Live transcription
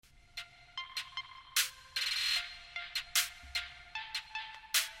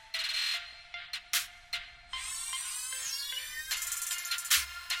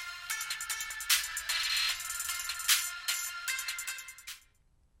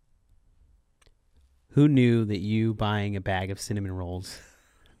Who knew that you buying a bag of cinnamon rolls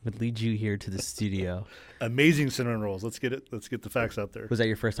would lead you here to the studio? Amazing cinnamon rolls. Let's get the facts out there. Was that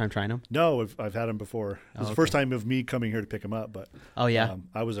your first time trying them? No, I've had them before. It was the first time of me coming here to pick them up, but Oh, yeah.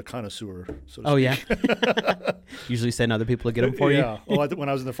 I was a connoisseur. So to Oh, speak. yeah. Usually send other people to get them for you? Yeah. Well, when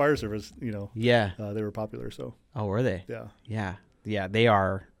I was in the fire service, Yeah. they were popular. So Oh, were they? yeah, Yeah. Yeah, they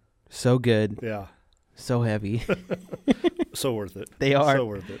are so good, yeah, so heavy. so worth it. They are. So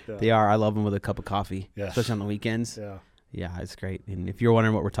worth it. Yeah. They are. I love them with a cup of coffee, Yes. especially on the weekends. Yeah, Yeah, it's great. And if you're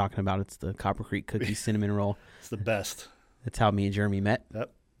wondering what we're talking about, it's the Copper Creek Cookie Cinnamon Roll. it's the best. That's how me and Jeremy met.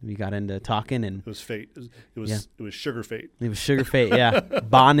 Yep. We got into talking, and It was fate. It Yeah. was sugar fate. it was sugar fate. Yeah,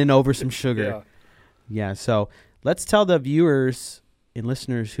 bonding over some sugar. Yeah. Yeah. So let's tell the viewers and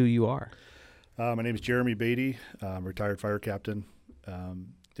listeners who you are. My name is Jeremy Beatty. I'm a retired fire captain.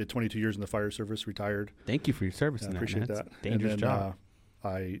 Did 22 years in the fire service. Retired. Thank you for your service. I in appreciate man. that. It's a dangerous and then, job.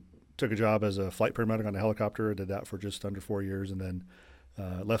 I took a job as a flight paramedic on a helicopter. I did that for just under 4 years, and then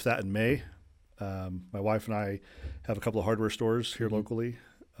left that in May. My wife and I have a couple of hardware stores here locally.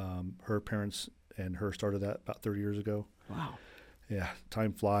 Her parents and her started that about 30 years ago. Wow. Yeah,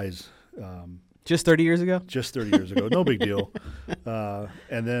 time flies. Just 30 years ago? Just 30 years ago, no big deal.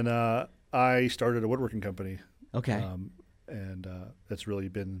 And then I started a woodworking company. Okay. And that's really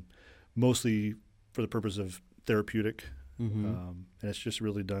been mostly for the purpose of therapeutic. And it's just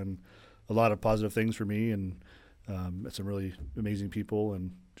really done a lot of positive things for me, and it's some really amazing people,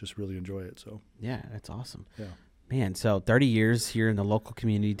 and just really enjoy it. So Yeah, that's awesome. yeah, Man, so 30 years here in the local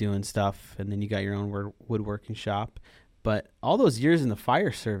community doing stuff, and then you got your own woodworking shop. But all those years in the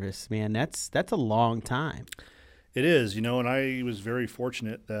fire service, man, that's a long time. it is. And I was very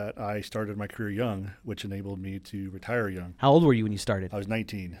fortunate that I started my career young, which enabled me to retire young. How old were you when you started? I was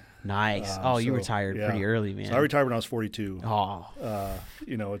 19. Nice. You so, retired yeah. pretty early, man. So I retired when I was 42. Oh,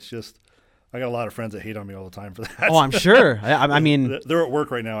 It's just I got a lot of friends that hate on me all the time for that. oh, I'm sure. I mean, They're at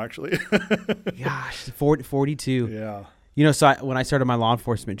work right now, actually. gosh, 42. Yeah. So when I started my law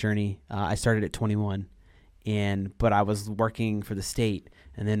enforcement journey, I started at 21, but I was working for the state,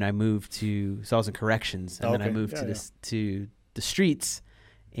 and then I moved so I was in corrections, and then I Okay. moved Yeah, to the streets,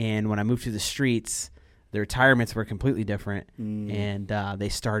 and when I moved to the streets, the retirements were completely different, and they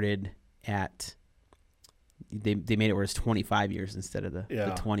started at. They made it where it's 25 years instead of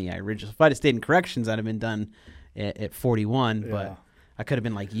the 20 I originally. If I'd have stayed in corrections, I'd have been done at 41, Yeah. but I could have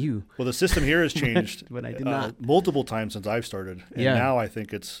been like you. Well, the system here has changed But I did not. multiple times since I've started. And Yeah. now I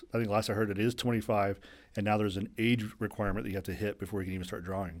think last I heard it is 25, and now there's an age requirement that you have to hit before you can even start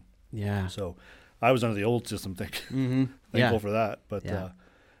drawing. Yeah. So I was under the old system thankful Yeah. for that. But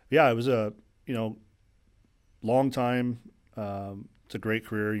Yeah. it was a, long time. It's a great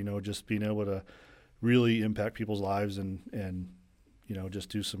career, just being able to really impact people's lives and just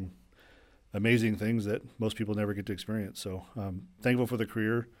do some amazing things that most people never get to experience. So thankful for the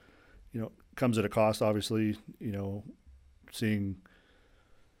career. Comes at a cost, obviously, seeing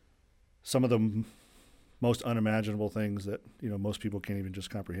some of the most unimaginable things that, most people can't even just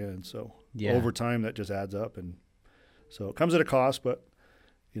comprehend. So over time, that just adds up. And so it comes at a cost, but,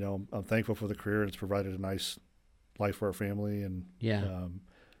 I'm thankful for the career, and it's provided a nice life for our family. And,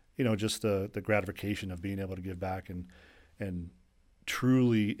 just the gratification of being able to give back and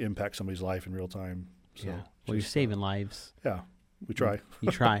truly impact somebody's life in real time. So Well, you're saving lives. Yeah, we try.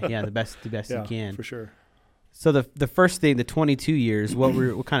 You try. Yeah, the best Yeah, you can. for sure. So the first thing, the 22 years, what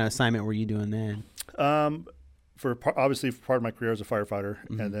kind of assignment were you doing then? Obviously, for part of my career as a firefighter,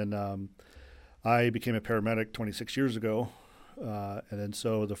 Mm-hmm. and then I became a paramedic 26 years ago, and then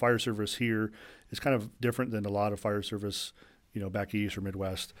so the fire service here is kind of different than a lot of fire service, back east or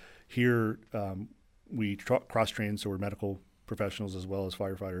Midwest. Here, we cross train, so we're medical professionals as well as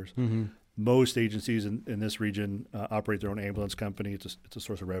firefighters. Mm-hmm. Most agencies in this region operate their own ambulance company. It's a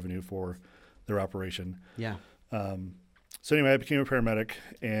source of revenue for their operation. Yeah. So anyway, I became a paramedic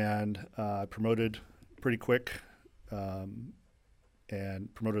and promoted pretty quick,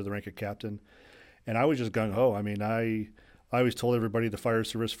 and promoted to the rank of captain. And I was just gung ho. I mean, I always told everybody the fire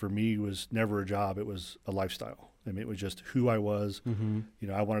service for me was never a job; it was a lifestyle. I mean, it was just who I was.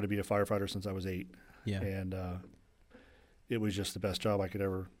 Mm-hmm. I wanted to be a firefighter since I was 8, Yeah. and it was just the best job I could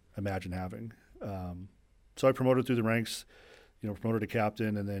ever imagine having. So I promoted through the ranks, promoted to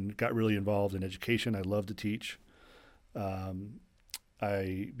captain, and then got really involved in education. I love to teach.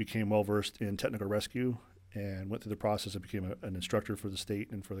 I became well-versed in technical rescue and went through the process and became an instructor for the state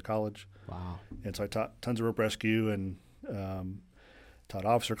and for the college. Wow. And so I taught tons of rope rescue and taught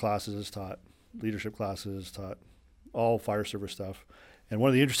officer classes, taught leadership classes, taught all fire service stuff. And one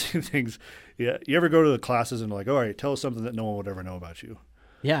of the interesting things, you ever go to the classes and like, all right, tell us something that no one would ever know about you.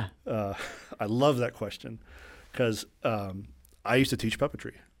 Yeah. I love that question because I used to teach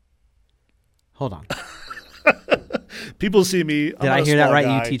puppetry. Hold on. People see me. Did I hear that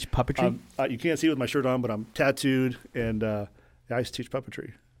right? You teach puppetry? You can't see it with my shirt on, but I'm tattooed, and I used to teach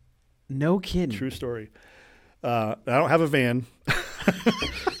puppetry. No kidding. True story. I don't have a van.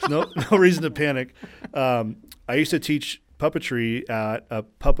 no reason to panic. I used to teach puppetry at a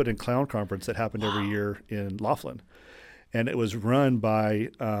puppet and clown conference that happened every year in Laughlin, and it was run by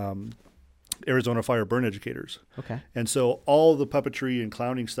Arizona Fire Burn Educators. Okay. And so all the puppetry and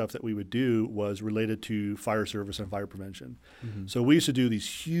clowning stuff that we would do was related to fire service and fire prevention. Mm-hmm. So we used to do these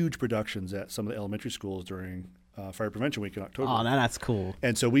huge productions at some of the elementary schools during Fire Prevention Week in October. Oh, that's cool.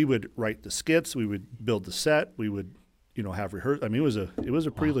 And so we would write the skits, we would build the set, we would, have rehearsal. I mean, it was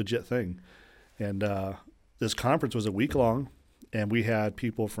a pretty legit thing. And this conference was a week long, and we had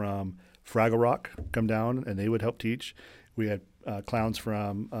people from Fraggle Rock come down, and they would help teach. We had clowns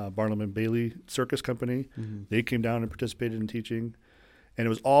from Barnum and Bailey Circus Company. Mm-hmm. They came down and participated in teaching. And it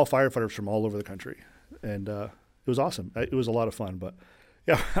was all firefighters from all over the country. And it was awesome. It was a lot of fun. But,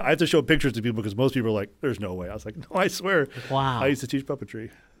 yeah, I have to show pictures to people because most people are like, there's no way. I was like, no, I swear. Wow. I used to teach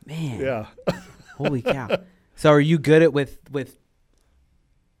puppetry. Man. Yeah. Holy cow. So are you good at with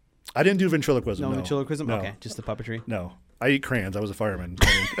I didn't do ventriloquism. No ventriloquism? No. Okay, just the puppetry? No. I eat crayons. I was a fireman.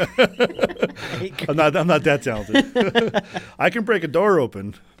 I'm not that talented. I can break a door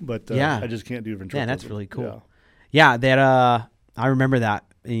open, but I just can't do ventriloquism. Yeah, that's really cool. Yeah, that I remember that.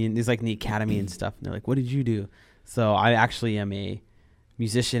 And it's like in the academy and stuff. And they're like, "What did you do?" So I actually am a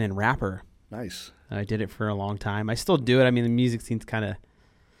musician and rapper. Nice. I did it for a long time. I still do it. I mean, the music scene's kind of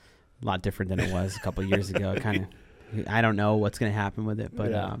a lot different than it was a couple of years ago. I don't know what's going to happen with it,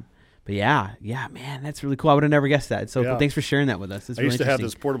 but yeah, man, that's really cool. I would have never guessed that. So cool. Thanks for sharing that with us. It's I used to have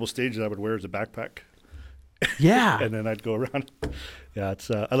this portable stage that I would wear as a backpack. Yeah. And then I'd go around. Yeah, it's.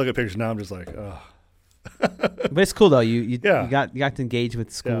 I look at pictures now. I'm just like, oh. But it's cool though. You got to engage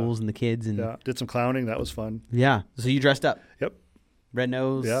with schools and the kids and did some clowning. That was fun. Yeah. So you dressed up. Yep. Red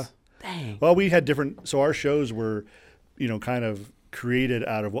nose. Yeah. Dang. Well, we had different. So our shows were, kind of created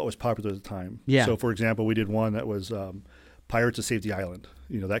out of what was popular at the time. Yeah. So for example, we did one that was Pirates of Safety Island.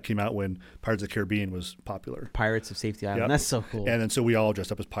 That came out when Pirates of the Caribbean was popular. Pirates of Safety Island. Yep. That's so cool. And then so we all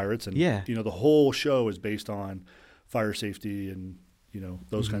dressed up as pirates, and the whole show is based on fire safety and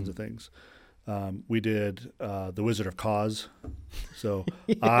those kinds of things. We did The Wizard of Oz. So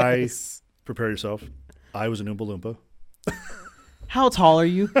Yes. prepare yourself. I was an Oompa Loompa. How tall are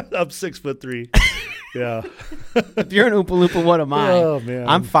you? I'm 6'3". Yeah. If you're an Oompa Loompa, what am I? Oh man,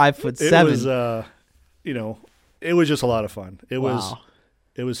 I'm 5'7". It was, it was just a lot of fun. It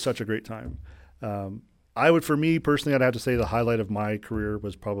was such a great time. For me personally, I'd have to say the highlight of my career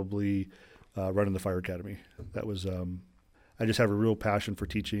was probably running the fire academy. That was, I just have a real passion for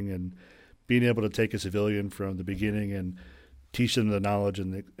teaching and being able to take a civilian from the beginning and teach them the knowledge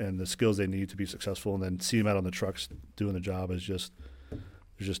and the skills they need to be successful, and then see them out on the trucks doing the job is just,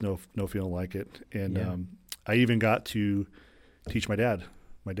 there's just no feeling like it. And I even got to teach my dad.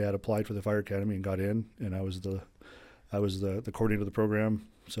 My dad applied for the fire academy and got in, and I was the coordinator of the program.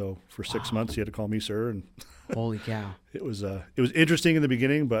 So for 6 months, he had to call me sir. And holy cow! It was interesting in the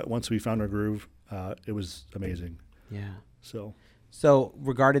beginning, but once we found our groove, it was amazing. Yeah. So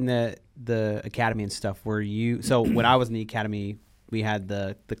regarding the academy and stuff, when I was in the academy, we had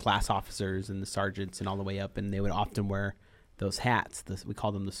the class officers and the sergeants and all the way up, and they would often wear those hats. We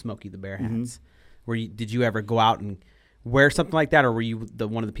call them the Smokey the Bear hats. Mm-hmm. Did you ever go out and wear something like that, or were you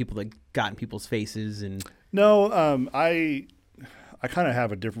one of the people that got in people's faces? And no, I kind of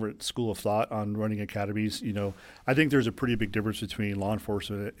have a different school of thought on running academies. I think there's a pretty big difference between law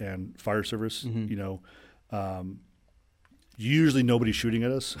enforcement and fire service. Mm-hmm. Usually nobody's shooting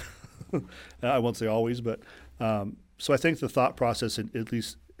at us. I won't say always, but so I think the thought process, at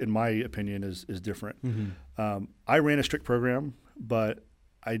least in my opinion, is different. Mm-hmm. I ran a strict program, but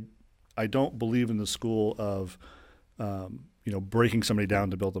I don't believe in the school of breaking somebody down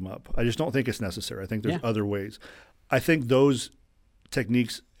to build them up. I just don't think it's necessary. I think there's other ways. I think those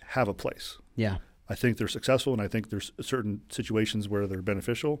techniques have a place. Yeah. I think they're successful, and I think there's certain situations where they're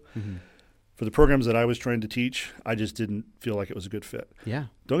beneficial. Mm-hmm. For the programs that I was trying to teach, I just didn't feel like it was a good fit. Yeah.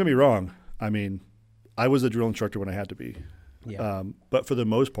 Don't get me wrong. I mean, I was a drill instructor when I had to be. Yeah. But for the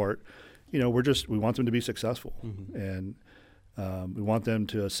most part, we want them to be successful. Mm-hmm. And we want them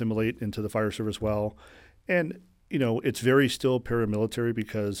to assimilate into the fire service well. And, it's very still paramilitary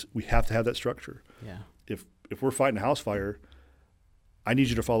because we have to have that structure. Yeah. If we're fighting a house fire, I need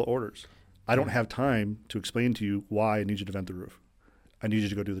you to follow orders. I don't have time to explain to you why I need you to vent the roof. I need you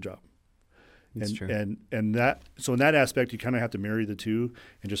to go do the job. That's true. And that, so in that aspect, you kind of have to marry the two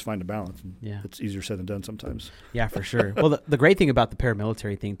and just find a balance. And Yeah. it's easier said than done sometimes. Yeah, for sure. Well, the great thing about the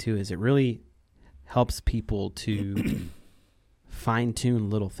paramilitary thing too is it really helps people to fine tune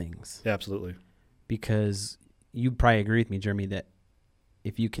little things. Yeah, absolutely. Because you probably agree with me, Jeremy, that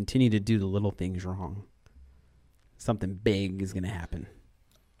if you continue to do the little things wrong, something big is going to happen.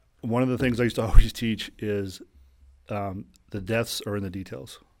 One of the things I used to always teach is the deaths are in the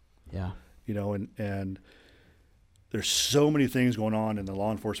details. Yeah. You know, and there's so many things going on in the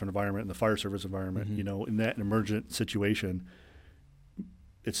law enforcement environment and the fire service environment. Mm-hmm. You know, in that emergent situation,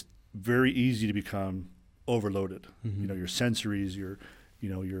 it's very easy to become overloaded. Mm-hmm. You know, your sensories, your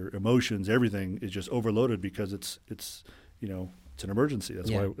emotions, everything is just overloaded because it's an emergency.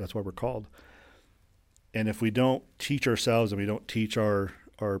 That's why we're called. And if we don't teach ourselves and we don't teach our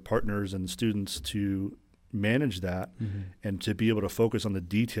partners and students to manage that and to be able to focus on the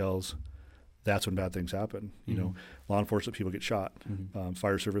details, that's when bad things happen. You know, law enforcement people get shot,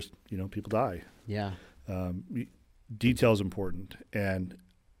 fire service, people die. Yeah. Detail is important. And,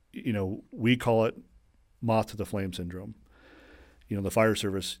 we call it moth to the flame syndrome. The fire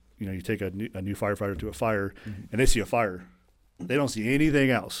service, you take a new firefighter to a fire and they see a fire. They don't see anything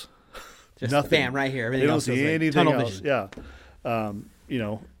else. Just nothing. bam, right here. Everything They don't else see is anything tunnel else. vision. Yeah.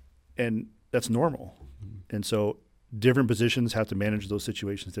 And that's normal. And so different positions have to manage those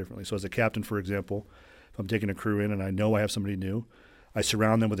situations differently. So as a captain, for example, if I'm taking a crew in and I know I have somebody new, I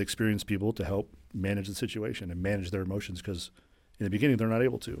surround them with experienced people to help manage the situation and manage their emotions, because in the beginning they're not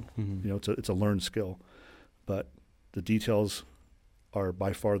able to. It's a learned skill. But the details are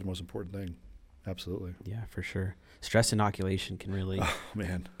by far the most important thing. Absolutely. Yeah, for sure. Stress inoculation can really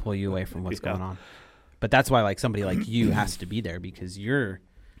pull you away from what's going on. But that's why somebody like you has to be there, because you're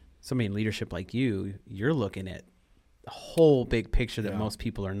somebody in leadership like you're looking at the whole big picture that most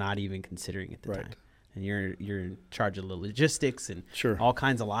people are not even considering at the time. And you're in charge of the logistics and all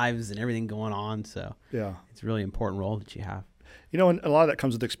kinds of lives and everything going on. So it's a really important role that you have. And a lot of that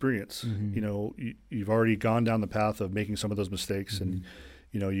comes with experience. You've already gone down the path of making some of those mistakes, and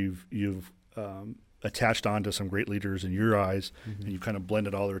you've attached on to some great leaders in your eyes, and you kind of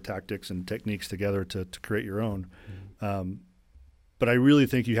blended all their tactics and techniques together to create your own. But I really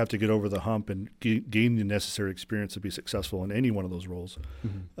think you have to get over the hump and gain the necessary experience to be successful in any one of those roles,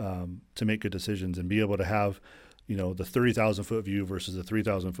 to make good decisions and be able to have, the 30,000-foot view versus the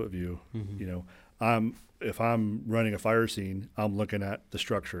 3,000-foot view. If I'm running a fire scene, I'm looking at the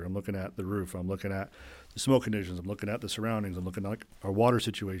structure, I'm looking at the roof, I'm looking at the smoke conditions, I'm looking at the surroundings, I'm looking at our water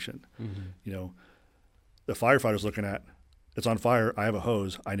situation. The firefighter's looking at, it's on fire, I have a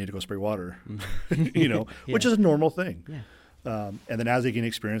hose, I need to go spray water, which is a normal thing. And then as they gain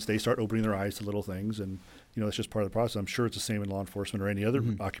experience, they start opening their eyes to little things, and that's just part of the process. I'm sure it's the same in law enforcement or any other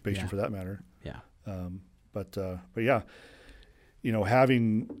occupation for that matter. But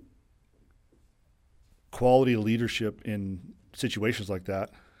having quality leadership in situations like that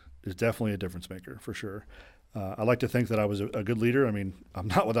is definitely a difference maker for sure. I like to think that I was a good leader. I mean, I'm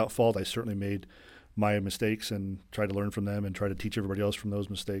not without fault. I certainly made my mistakes and tried to learn from them and try to teach everybody else from those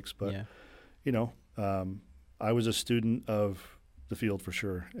mistakes. But I was a student of the field for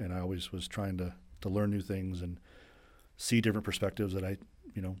sure, and I always was trying to learn new things and see different perspectives that I,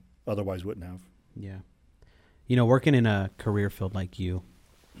 otherwise wouldn't have. Yeah. Working in a career field like you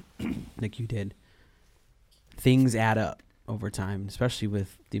did, things add up over time, especially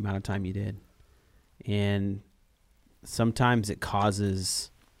with the amount of time you did. And sometimes it causes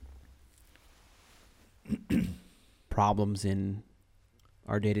problems in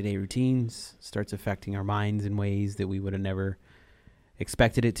our day-to-day routines, starts affecting our minds in ways that we would have never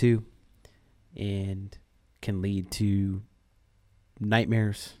expected it to, and can lead to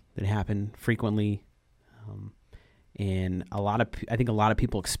nightmares that happen frequently. And I think a lot of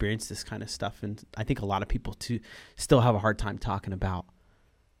people experience this kind of stuff, and I think a lot of people too still have a hard time talking about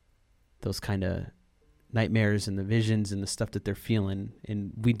those kind of nightmares and the visions and the stuff that they're feeling.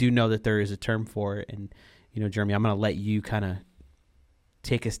 And we do know that there is a term for it. And Jeremy, I'm going to let you kind of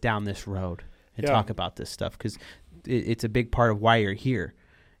take us down this road and talk about this stuff, because it's a big part of why you're here,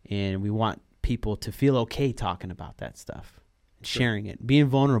 and we want people to feel okay talking about that stuff, sharing it, being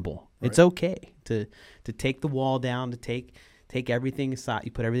vulnerable. Right. It's okay to take the wall down, to take everything aside.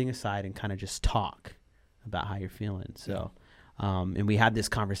 You put everything aside and kind of just talk about how you're feeling. So, and we had this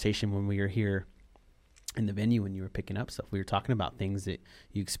conversation when we were here in the venue when you were picking up stuff. We were talking about things that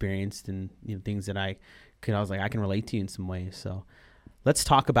you experienced and things that I was like, I can relate to you in some ways. So let's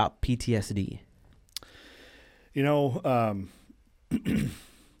talk about PTSD.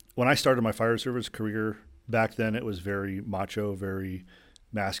 When I started my fire service career back then, it was very macho, very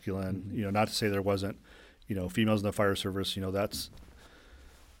masculine. Mhm. You know, not to say there wasn't, you know, females in the fire service. You know, that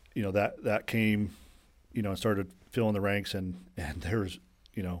came, you know, and started filling the ranks, and there was,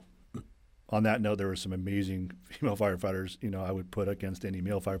 you know, on that note, there were some amazing female firefighters, you know, I would put against any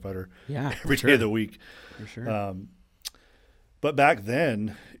male firefighter Yeah, every day of the week. for sure. But back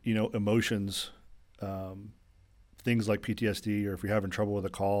then, you know, emotions, things like PTSD, or if you're having trouble with a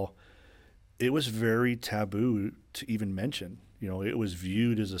call, it was very taboo to even mention. You know, it was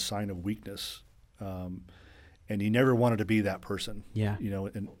viewed as a sign of weakness. And you never wanted to be that person. Yeah. You know,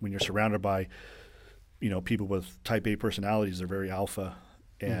 and when you're surrounded by, you know, people with type A personalities, they're very alpha.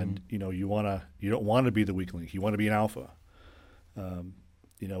 And, you know, you don't want to be the weak link. You want to be an alpha.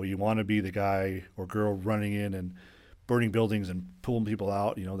 You know, you want to be the guy or girl running in and burning buildings and pulling people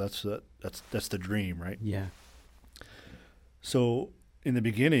out. You know, that's the dream, right? Yeah. So in the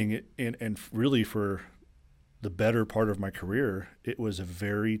beginning, and really for the better part of my career, it was a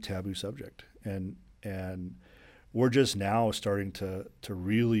very taboo subject. And we're just now starting to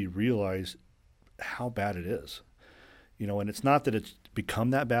really realize how bad it is. You know, and it's not that it's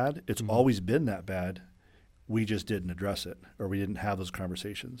become that bad. It's always been that bad. We just didn't address it, or we didn't have those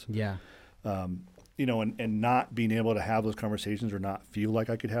conversations. Yeah. You know, and not being able to have those conversations, or not feel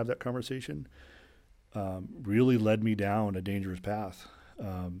like I could have that conversation, really led me down a dangerous path.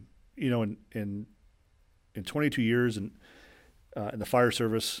 You know, in 22 years in the fire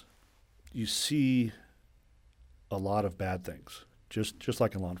service, you see a lot of bad things, just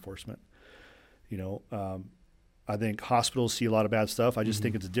like in law enforcement. You know, I think hospitals see a lot of bad stuff. I just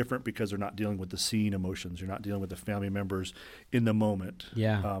think it's different because they're not dealing with the scene emotions. You're not dealing with the family members in the moment.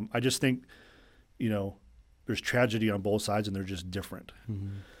 Yeah. I just think, you know, there's tragedy on both sides, and they're just different.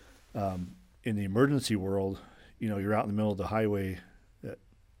 In the emergency world, you know, you're out in the middle of the highway at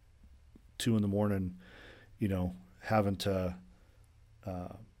 2 a.m, you know, having to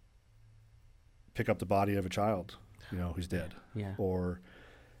pick up the body of a child, you know, who's dead. Yeah. Or,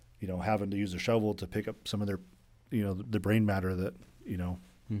 you know, having to use a shovel to pick up some of their, you know, the brain matter that, you know,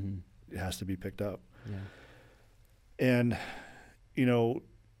 it has to be picked up. Yeah. And, you know,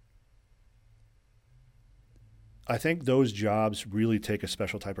 I think those jobs really take a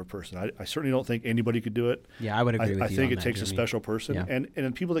special type of person. I certainly don't think anybody could do it. Yeah, I would agree with you. I think on it that, takes Jimmy. a special person. Yeah.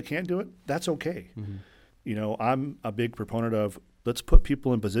 And people that can't do it, that's okay. You know, I'm a big proponent of, let's put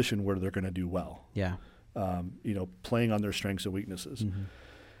people in position where they're going to do well. Yeah. You know, playing on their strengths and weaknesses.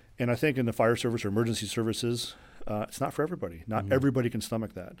 And I think in the fire service or emergency services, it's not for everybody. Not everybody can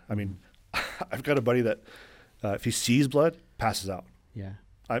stomach that. I mean, I've got a buddy that if he sees blood, passes out. Yeah.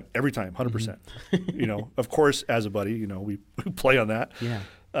 Every time, 100%. You know, of course, as a buddy, you know, we play on that. Yeah.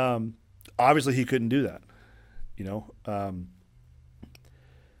 Obviously, he couldn't do that, you know.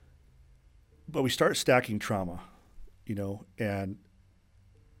 But we start stacking trauma, you know, and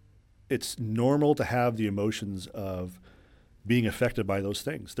it's normal to have the emotions of being affected by those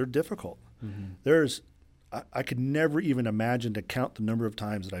things. They're difficult. I could never even imagine to count the number of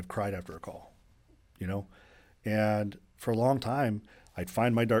times that I've cried after a call, you know. And for a long time, I'd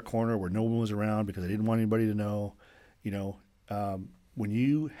find my dark corner where no one was around because I didn't want anybody to know. You know, when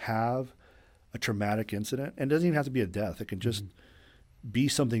you have a traumatic incident, and it doesn't even have to be a death, it can just be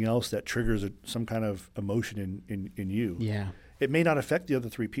something else that triggers some kind of emotion in you. Yeah. It may not affect the other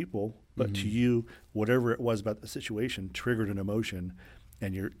 3 people, but to you, whatever it was about the situation triggered an emotion,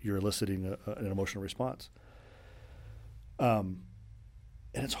 and you're eliciting an emotional response. And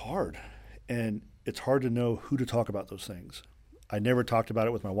it's hard. And it's hard to know who to talk about those things. I never talked about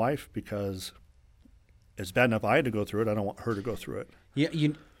it with my wife because it's bad enough I had to go through it. I don't want her to go through it. Yeah,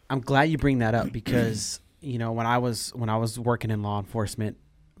 I'm glad you bring that up because you know when I was working in law enforcement,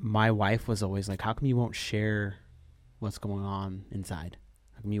 my wife was always like, "How come you won't share what's going on inside?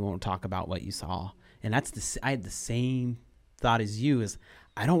 How come you won't talk about what you saw?" And I had the same thought as you. Is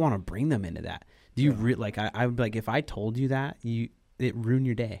I don't want to bring them into that. Do you like? I would like if I told you that it ruined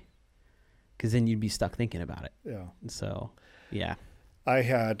your day, because then you'd be stuck thinking about it. Yeah. So. Yeah. I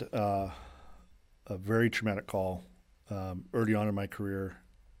had a very traumatic call early on in my career.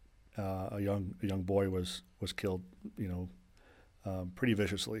 A young boy was killed, you know, pretty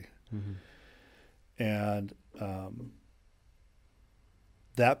viciously. And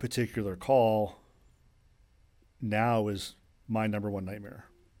that particular call now is my number one nightmare.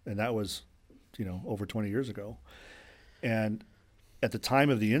 And that was, you know, over 20 years ago. And at the time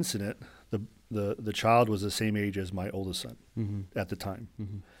of the incident, the child was the same age as my oldest son at the time.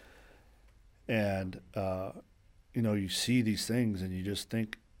 And, you know, you see these things and you just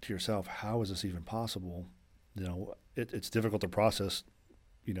think to yourself, how is this even possible? You know, it's difficult to process,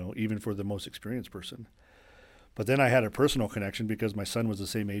 you know, even for the most experienced person. But then I had a personal connection because my son was the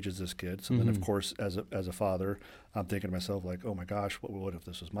same age as this kid. So then, of Mhm. course, as a father, I'm thinking to myself, like, oh my gosh, what if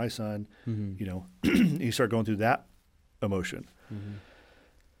this was my son? Mhm. You know, you start going through that emotion. Mhm.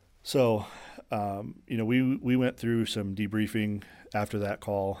 So, you know, we went through some debriefing after that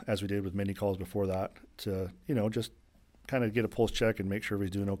call, as we did with many calls before that, to, you know, just kind of get a pulse check and make sure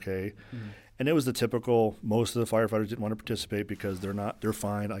he's doing okay. Mhm. And it was the typical, most of the firefighters didn't want to participate because they're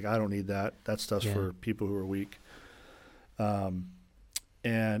fine. Like, I don't need that. That stuff's Yeah. for people who are weak.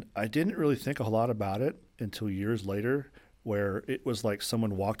 And I didn't really think a lot about it until years later, where it was like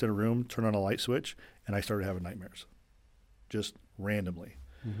someone walked in a room, turned on a light switch, and I started having nightmares, just randomly.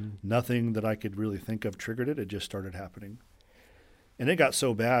 Mhm. Nothing that I could really think of triggered it. It just started happening. And it got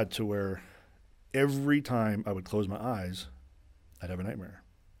so bad to where every time I would close my eyes, I'd have a nightmare.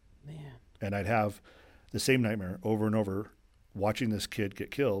 Man. And I'd have the same nightmare over and over, watching this kid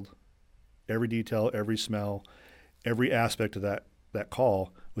get killed. Every detail, every smell, every aspect of that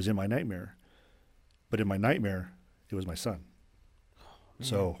call was in my nightmare. But in my nightmare, it was my son. Man.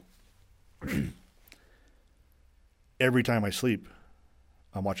 So every time I sleep,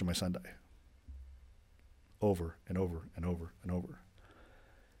 I'm watching my son die. Over and over and over and over.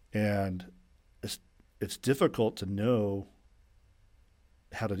 And it's difficult to know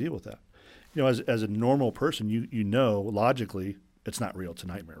how to deal with that. You know, as a normal person, you know logically it's not real. It's a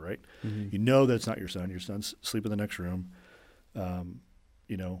nightmare, right? Mhm. You know that it's not your son. Your son's asleep in the next room.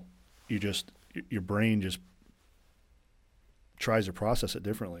 You know, your brain just tries to process it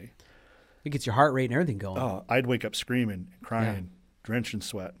differently. It gets your heart rate and everything going. Oh, I'd wake up screaming, crying, drenched in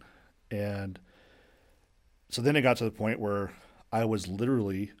sweat. And so then it got to the point where I was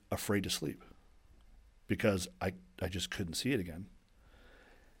literally afraid to sleep because I just couldn't see it again.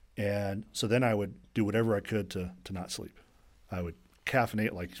 And so then I would do whatever I could to not sleep. I would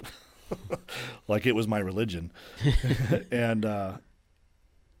caffeinate like like it was my religion. And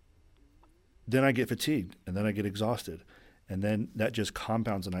then I get fatigued, and then I get exhausted. And then that just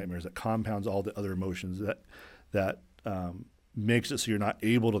compounds the nightmares. That compounds all the other emotions. That makes it so you're not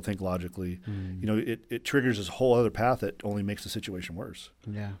able to think logically. Mm. You know, it triggers this whole other path that only makes the situation worse.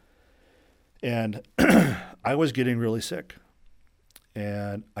 Yeah. And I was getting really sick,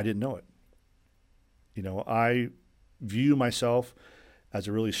 and I didn't know it. You know, I view myself as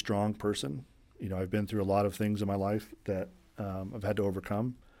a really strong person. You know, I've been through a lot of things in my life that I've had to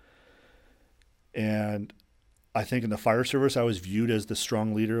overcome. And I think in the fire service, I was viewed as the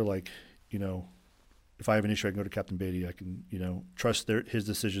strong leader. Like, you know, if I have an issue, I can go to Captain Beatty. I can, you know, trust his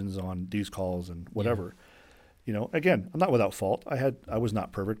decisions on these calls and whatever. Yeah. You know, again, I'm not without fault. I was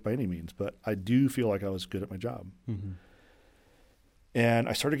not perfect by any means, but I do feel like I was good at my job. Mm-hmm. And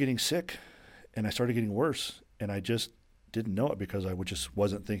I started getting sick, and I started getting worse, and I just didn't know it because I just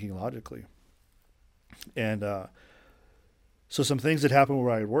wasn't thinking logically. And so some things had happened where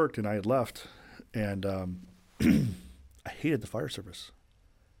I had worked and I had left, and I hated the fire service.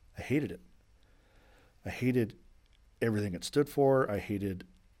 I hated it. I hated everything it stood for. I hated,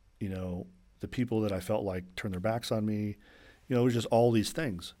 you know, the people that I felt like turned their backs on me. You know, it was just all these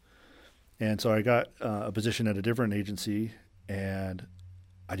things. And so I got a position at a different agency, and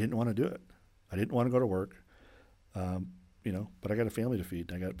I didn't want to do it. I didn't want to go to work, you know, but I got a family to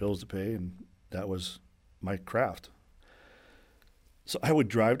feed. I got bills to pay, and that was my craft. So I would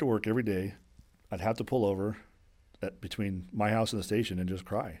drive to work every day. I'd have to pull over between my house and the station and just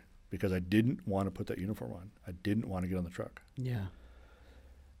cry because I didn't want to put that uniform on. I didn't want to get on the truck. Yeah.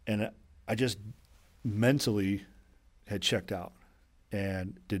 And I just mentally had checked out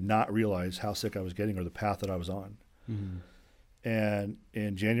and did not realize how sick I was getting or the path that I was on. Mm-hmm. And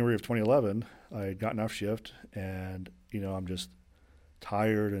in January of 2011, I had gotten off shift, and, you know, I'm just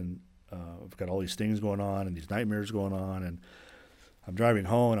tired, and I've got all these things going on and these nightmares going on, and I'm driving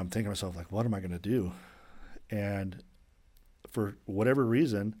home, and I'm thinking to myself, like, what am I going to do? And for whatever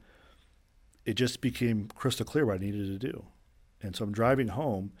reason, it just became crystal clear what I needed to do. And so I'm driving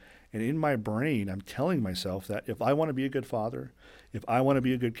home, and in my brain, I'm telling myself that if I want to be a good father, if I want to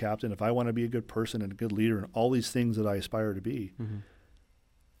be a good captain, if I want to be a good person and a good leader and all these things that I aspire to be, mm-hmm.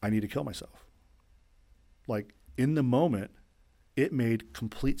 I need to kill myself. Like, in the moment, it made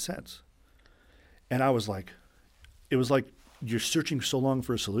complete sense. And I was like, it was like you're searching so long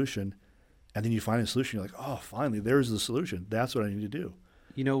for a solution, and then you find a solution. You're like, oh, finally, there's the solution. That's what I need to do.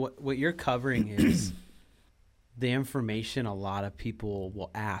 You know, what you're covering is the information a lot of people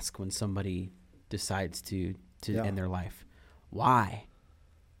will ask when somebody decides to end their life. Why?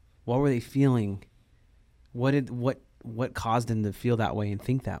 What were they feeling? What caused them to feel that way and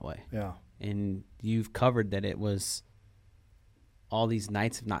think that way? Yeah. And you've covered that it was all these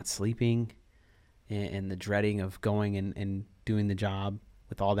nights of not sleeping and the dreading of going and doing the job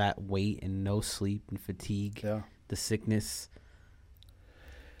with all that weight and no sleep and fatigue, Yeah. the sickness.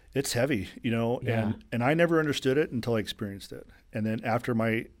 It's heavy, Yeah. and I never understood it until I experienced it. And then after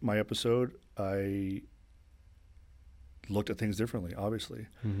my episode, I looked at things differently, obviously,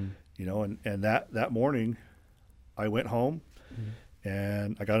 Mm-hmm. and that morning I went home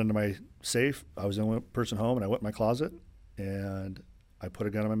and I got into my safe. I was the only person home, and I went in my closet and I put a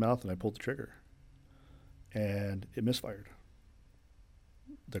gun in my mouth and I pulled the trigger, and it misfired.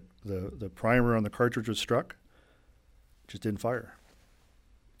 The primer on the cartridge was struck, just didn't fire.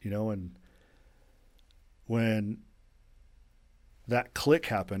 And when that click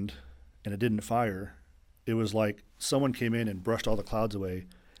happened and it didn't fire, it was like someone came in and brushed all the clouds away,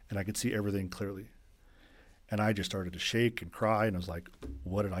 and I could see everything clearly. And I just started to shake and cry, and I was like,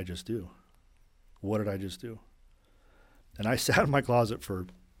 what did I just do? What did I just do? And I sat in my closet for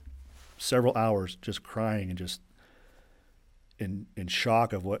several hours just crying and just in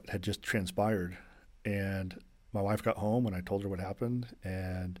shock of what had just transpired. And my wife got home and I told her what happened,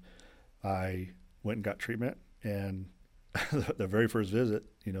 and I went and got treatment. And the very first visit,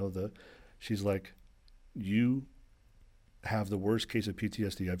 she's like, you have the worst case of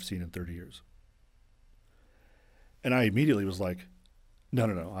PTSD I've seen in 30 years. And I immediately was like, no,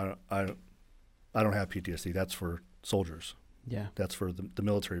 I don't have PTSD. That's for soldiers. Yeah. That's for the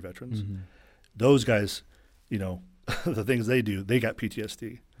military veterans. Mm-hmm. Those guys, the things they do, they got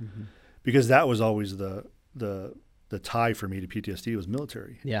PTSD. Mm-hmm. Because that was always the tie for me to PTSD was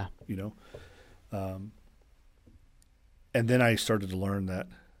military. Yeah. And then I started to learn that,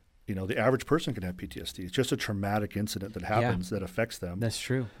 the average person can have PTSD. It's just a traumatic incident that happens that affects them. That's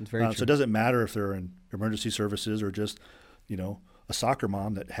true. It's very true. So it doesn't matter if they're in emergency services or just, a soccer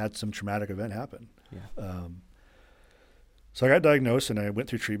mom that had some traumatic event happen. Yeah. So I got diagnosed and I went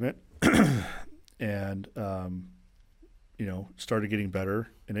through treatment and, started getting better.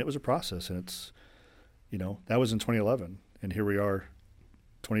 And it was a process. And it's, that was in 2011. And here we are,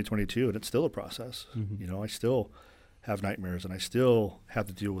 2022, and it's still a process. Mm-hmm. I still have nightmares, and I still have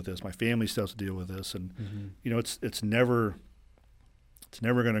to deal with this. My family still has to deal with this, and it's never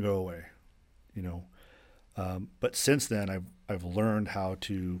going to go away. But since then, I've learned how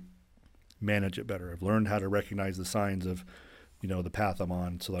to manage it better. I've learned how to recognize the signs of, the path I'm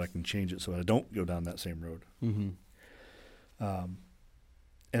on, so that I can change it, so that I don't go down that same road. Mm-hmm. And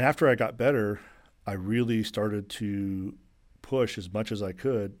after I got better, I really started to push as much as I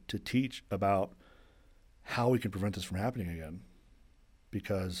could to teach about how we can prevent this from happening again,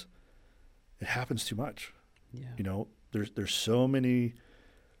 because it happens too much. Yeah. There's so many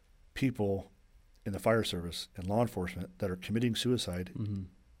people in the fire service and law enforcement that are committing suicide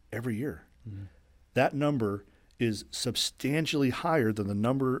every year. Mm-hmm. That number is substantially higher than the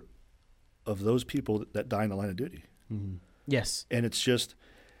number of those people that die in the line of duty. Mm-hmm. Yes. And it's just,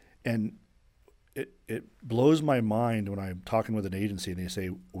 and it blows my mind when I'm talking with an agency and they say,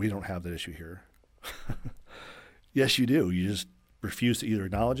 we don't have that issue here. Yes, you do. You just refuse to either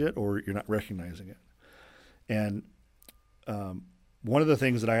acknowledge it or you're not recognizing it. And one of the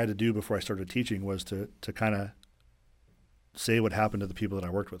things that I had to do before I started teaching was to kind of say what happened to the people that I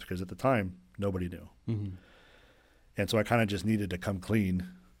worked with, because at the time, nobody knew. Mm-hmm. And so I kind of just needed to come clean,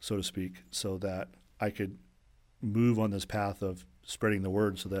 so to speak, so that I could move on this path of spreading the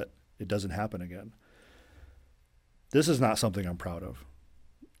word so that it doesn't happen again. This is not something I'm proud of.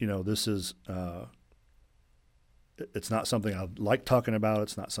 This is, it's not something I like talking about.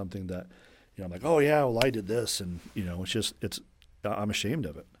 It's not something that, I'm like, oh yeah, well I did this. And, I'm ashamed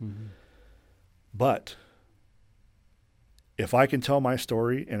of it. Mm-hmm. But if I can tell my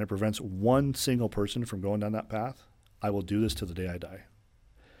story and it prevents one single person from going down that path, I will do this to the day I die.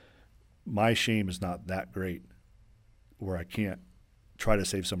 My shame is not that great where I can't try to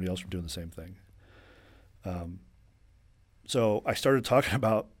save somebody else from doing the same thing. So I started talking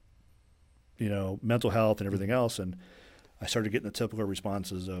about, mental health and everything else, and I started getting the typical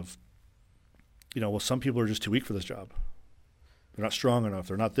responses of, well, some people are just too weak for this job. They're not strong enough.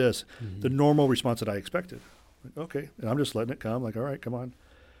 They're not this. Mm-hmm. The normal response that I expected. Like, okay, and I'm just letting it come. Like, all right, come on.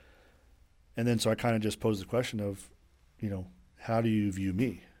 And then so I kind of just posed the question of, how do you view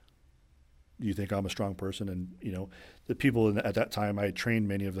me? Do you think I'm a strong person? And, the people at that time, I trained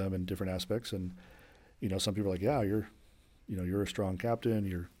many of them in different aspects. And, some people are like, yeah, you're a strong captain.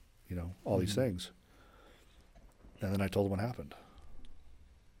 You're, all these things. And then I told them what happened.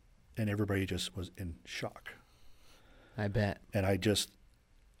 And everybody just was in shock. I bet. And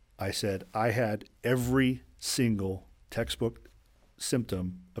I said, I had every single textbook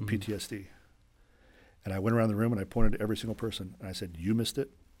symptom of PTSD. And I went around the room and I pointed to every single person and I said, you missed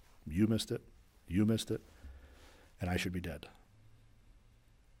it, you missed it, You missed it. And I should be dead.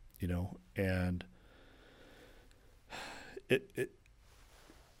 And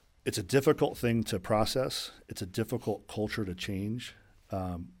it's a difficult thing to process. It's a difficult culture to change.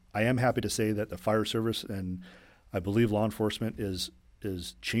 I am happy to say that the fire service and I believe law enforcement is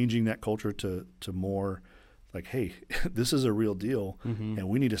changing that culture to more like, hey, this is a real deal, and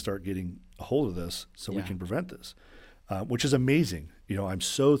we need to start getting a hold of this so we can prevent this, which is amazing. I'm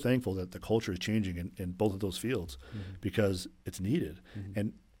so thankful that the culture is changing in both of those fields because it's needed.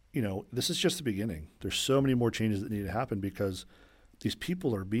 And, this is just the beginning. There's so many more changes that need to happen because these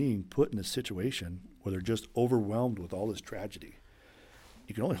people are being put in a situation where they're just overwhelmed with all this tragedy.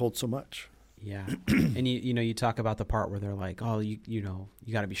 You can only hold so much. Yeah. And you talk about the part where they're like, oh, you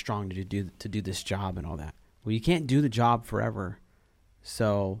got to be strong to do this job and all that. Well, you can't do the job forever.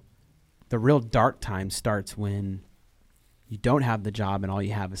 So the real dark time starts when you don't have the job and all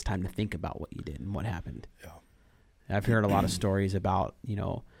you have is time to think about what you did and what happened. Yeah. I've heard a lot of stories about,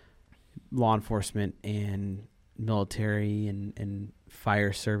 law enforcement and military and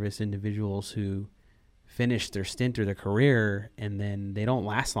fire service individuals who finish their stint or their career and then they don't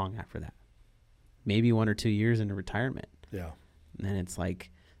last long after that. Maybe 1 or 2 years into retirement. Yeah. And then it's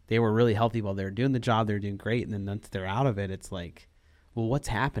like they were really healthy while they were doing the job. They were doing great. And then once they're out of it, it's like, well, what's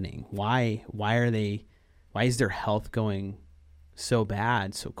happening? Why is their health going so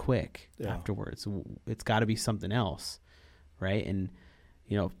bad so quick afterwards? It's got to be something else. Right. And,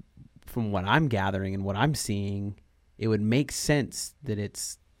 from what I'm gathering and what I'm seeing, it would make sense that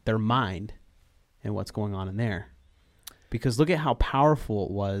it's their mind and what's going on in there. Because look at how powerful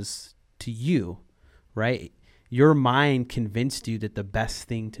it was to you, right? Your mind convinced you that the best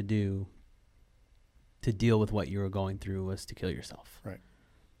thing to do to deal with what you were going through was to kill yourself. Right.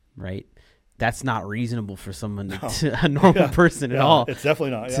 Right? That's not reasonable for someone, a normal person at all. It's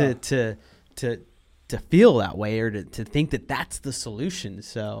definitely not. To feel that way or to think that that's the solution.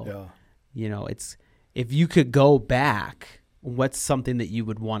 So, it's if you could go back, what's something that you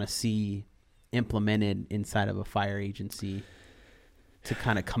would want to see implemented inside of a fire agency to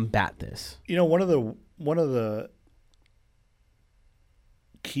kind of combat this? One of the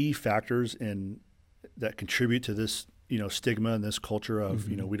key factors that contribute to this, stigma and this culture of,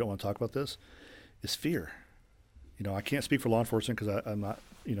 we don't want to talk about this is fear. I can't speak for law enforcement because I'm not,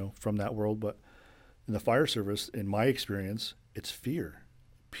 from that world, but in the fire service, in my experience, it's fear.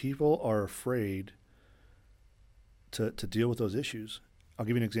 People are afraid to deal with those issues. I'll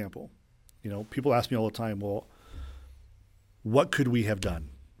give you an example. People ask me all the time, well, what could we have done?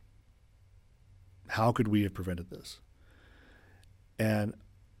 How could we have prevented this? And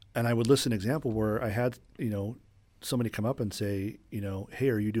I would list an example where I had, somebody come up and say, hey,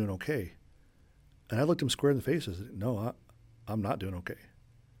 are you doing okay? And I looked them square in the face and said, no, I'm not doing okay.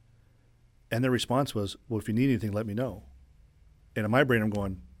 And their response was, well, if you need anything, let me know. And in my brain, I'm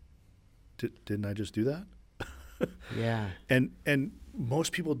going, didn't I just do that? Yeah. And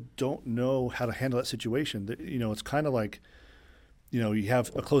most people don't know how to handle that situation. It's kind of like, you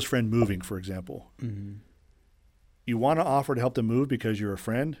have a close friend moving, for example. Mm-hmm. You want to offer to help them move because you're a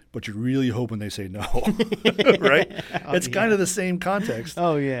friend, but you're really hoping they say no, right? It's kind of the same context.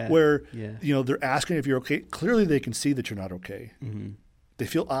 Oh, yeah. Where, they're asking if you're okay. Clearly, they can see that you're not okay. Mm-hmm. They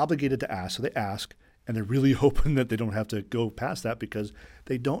feel obligated to ask, so they ask, and they're really hoping that they don't have to go past that because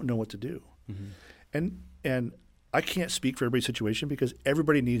they don't know what to do. Mm-hmm. And I can't speak for everybody's situation because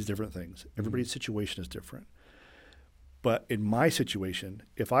everybody needs different things. Everybody's situation is different. But in my situation,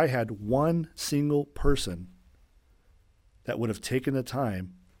 if I had one single person that would have taken the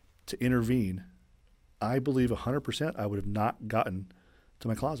time to intervene, I believe 100% I would have not gotten to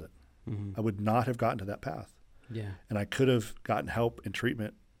my closet. Mm-hmm. I would not have gotten to that path. Yeah. And I could have gotten help and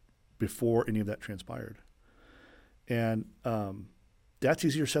treatment before any of that transpired. And that's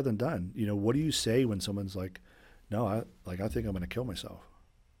easier said than done. What do you say when someone's like, no, I think I'm going to kill myself?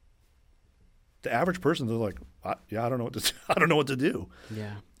 The average person, they're like, I don't know what to do.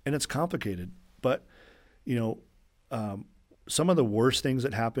 Yeah. And it's complicated. But, some of the worst things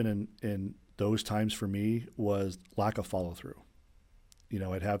that happen in those times for me was lack of follow through.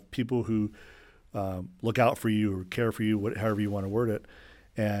 I'd have people who look out for you or care for you, however you want to word it.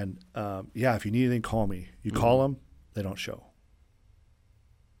 And if you need anything, call me. You call them, they don't show.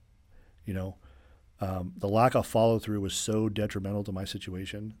 The lack of follow through was so detrimental to my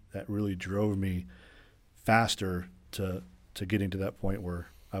situation that really drove me faster to getting to that point where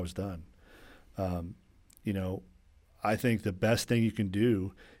I was done. I think the best thing you can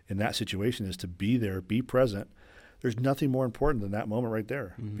do in that situation is to be there, be present. There's nothing more important than that moment right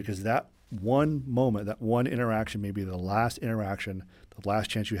there, because that one moment, that one interaction may be the last interaction, the last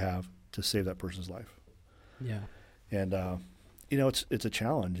chance you have to save that person's life. Yeah. And, you know, it's a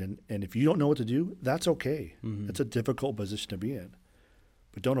challenge. And if you don't know what to do, that's okay. Mm-hmm. It's a difficult position to be in.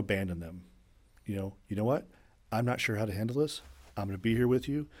 But don't abandon them. You know what? I'm not sure how to handle this. I'm going to be here with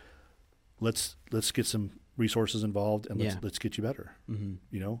you. Let's get some resources involved, and let's get you better. Mm-hmm.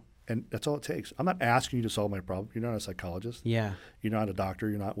 You know, and that's all it takes. I'm not asking you to solve my problem. You're not a psychologist. Yeah. You're not a doctor.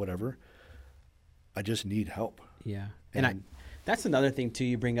 You're not whatever. I just need help. Yeah. And that's another thing too.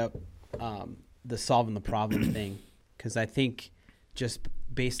 You bring up the solving the problem thing, because I think just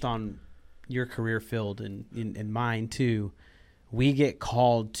based on your career field and mine too, we get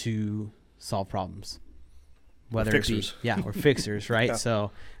called to solve problems. Whether it be, we're fixers, right? Yeah.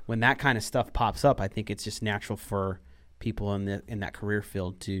 So when that kind of stuff pops up, I think it's just natural for people in that career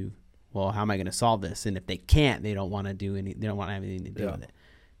field to, well, how am I going to solve this? And if they can't, they don't want to they don't want to have anything to do with it,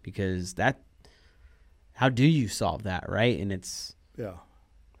 because how do you solve that, right? And it's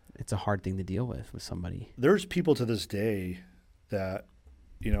a hard thing to deal with somebody. There's people to this day that,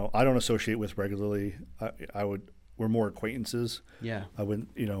 you know, I don't associate with regularly. We're more acquaintances. Yeah. I wouldn't,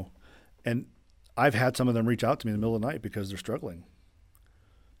 you know, and I've had some of them reach out to me in the middle of the night because they're struggling.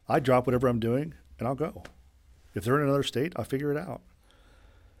 I drop whatever I'm doing and I'll go. If they're in another state, I'll figure it out,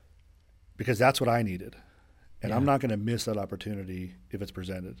 because that's what I needed. And I'm not going to miss that opportunity if it's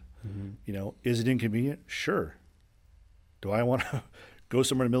presented. Mm-hmm. You know, is it inconvenient? Sure. Do I want to go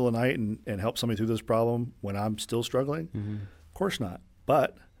somewhere in the middle of the night and help somebody through this problem when I'm still struggling? Mm-hmm. Of course not.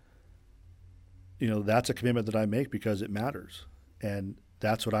 But, you know, that's a commitment that I make because it matters. And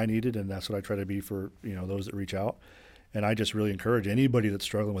that's what I needed, and that's what I try to be for, you know, those that reach out. And I just really encourage anybody that's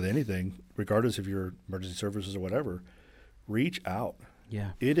struggling with anything, regardless if you're emergency services or whatever, reach out.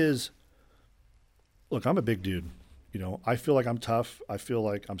 Yeah. It is, look, I'm a big dude. You know, I feel like I'm tough. I feel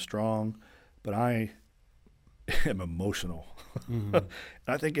like I'm strong, but I am emotional. Mm-hmm. And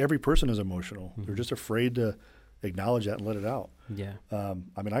I think every person is emotional. Mm-hmm. They're just afraid to acknowledge that and let it out. Yeah.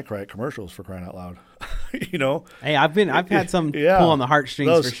 I mean, I cry at commercials, for crying out loud. You know? Hey, I've had some pull on the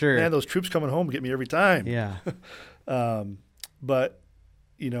heartstrings for sure. Man, those troops coming home get me every time. Yeah. But,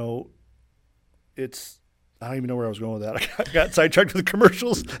 you know, I don't even know where I was going with that. I got sidetracked with the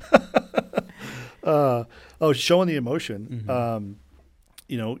commercials. Showing the emotion. Mm-hmm.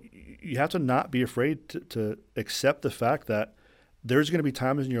 You know, you have to not be afraid to accept the fact that there's going to be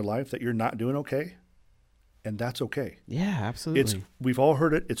times in your life that you're not doing okay, and that's okay. Yeah, absolutely. We've all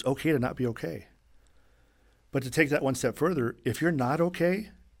heard it. It's okay to not be okay. But to take that one step further, if you're not okay,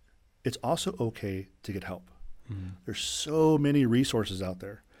 it's also okay to get help. Mm-hmm. There's so many resources out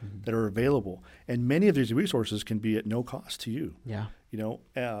there that are available, and many of these resources can be at no cost to you. Yeah. You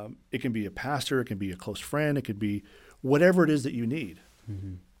know, it can be a pastor, it can be a close friend, it could be whatever it is that you need.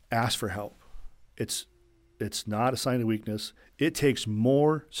 Mm-hmm. Ask for help. It's not a sign of weakness. It takes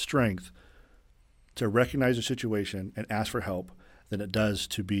more strength to recognize a situation and ask for help than it does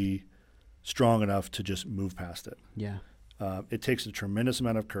to be strong enough to just move past it. Yeah. It takes a tremendous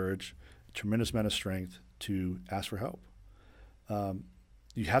amount of courage, a tremendous amount of strength to ask for help.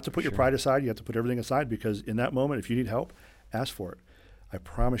 You have to put your pride aside. You have to put everything aside, because in that moment, if you need help, ask for it. I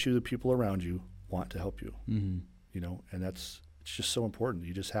promise you the people around you want to help you. Mm-hmm. You know, and it's just so important.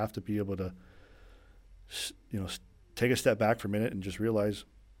 You just have to be able to, you know, take a step back for a minute and just realize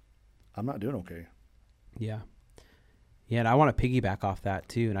I'm not doing okay. Yeah. Yeah, and I want to piggyback off that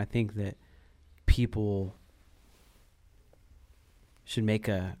too. And I think that people should make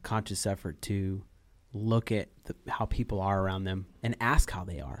a conscious effort to look at how people are around them and ask how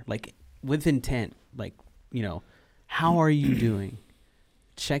they are, like with intent, like, you know, how are you doing?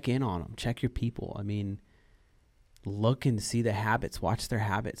 Check in on them, check your people. I mean, look and see the habits, watch their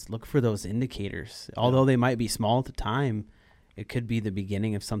habits, look for those indicators. Although they might be small at the time, it could be the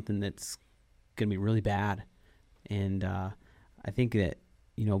beginning of something that's going to be really bad. And I think that,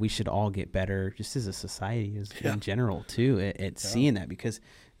 you know, we should all get better just as a society, in general too, at seeing that, because,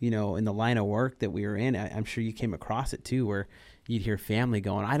 you know, in the line of work that we were in, I'm sure you came across it too, where you'd hear family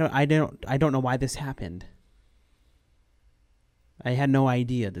going, I don't know why this happened. I had no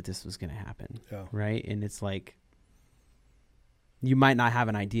idea that this was going to happen. Yeah. Right. And it's like, you might not have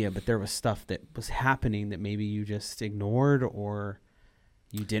an idea, but there was stuff that was happening that maybe you just ignored or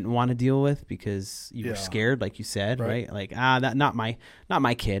you didn't want to deal with because you were scared, like you said, right? Like, that not my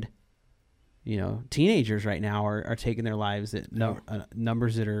kid. You know, teenagers right now are taking their lives at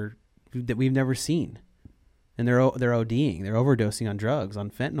numbers that we've never seen, and they're ODing, they're overdosing on drugs, on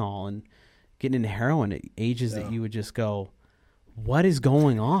fentanyl, and getting into heroin at ages that you would just go, what is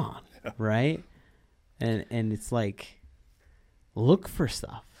going on, right? And it's like, look for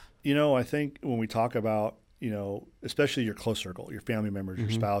stuff. You know, I think when we talk about, especially your close circle, your family members, your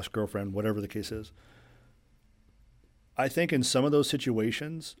spouse, girlfriend, whatever the case is. I think in some of those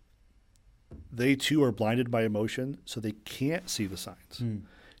situations, they too are blinded by emotion, so they can't see the signs.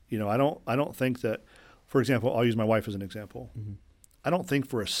 I don't think that, for example, I'll use my wife as an example. I don't think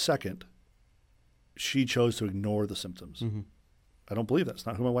for a second she chose to ignore the symptoms. I don't believe that's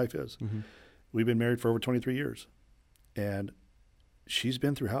not who my wife is. We've been married for over 23 years, and she's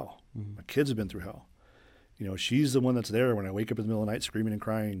been through hell. My kids have been through hell. She's the one that's there when I wake up in the middle of the night screaming and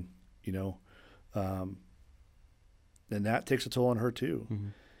crying, and that takes a toll on her too.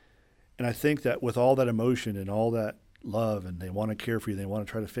 And I think that with all that emotion and all that love, and they want to care for you, they want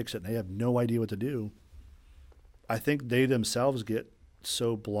to try to fix it, and they have no idea what to do, I think they themselves get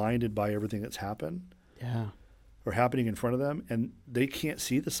so blinded by everything that's happened or happening in front of them, and they can't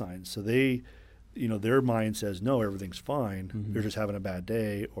see the signs. So they, their mind says, no, everything's fine. They're just having a bad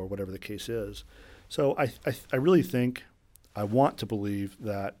day or whatever the case is. So I really think, I want to believe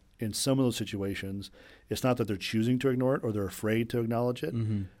that in some of those situations, it's not that they're choosing to ignore it or they're afraid to acknowledge it.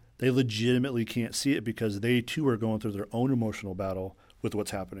 They legitimately can't see it because they too are going through their own emotional battle with what's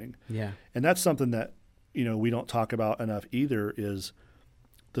happening. And that's something that, we don't talk about enough either, is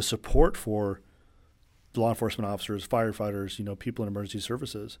the support for law enforcement officers, firefighters, people in emergency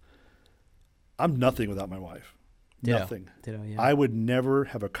services. I'm nothing without my wife. Nothing. I would never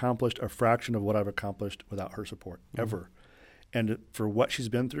have accomplished a fraction of what I've accomplished without her support, ever. And for what she's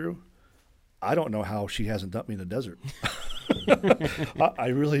been through, I don't know how she hasn't dumped me in the desert. I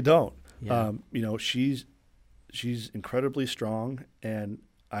really don't. She's incredibly strong, and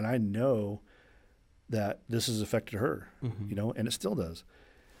I know that this has affected her, and it still does.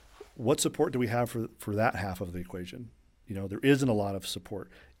 What support do we have for that half of the equation? There isn't a lot of support.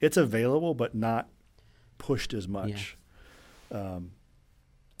 It's available, but not pushed as much. There's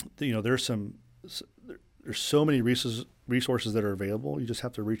so many resources that are available. You just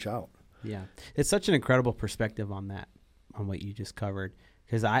have to reach out. Yeah. It's such an incredible perspective on that, on what you just covered,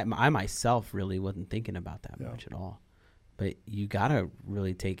 because I myself really wasn't thinking about that much at all. But you got to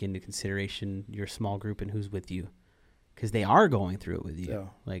really take into consideration your small group and who's with you, because they are going through it with you. Yeah.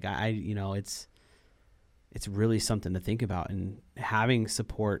 Like it's really something to think about, and having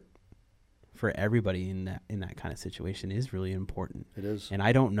support for everybody in that kind of situation is really important. It is. And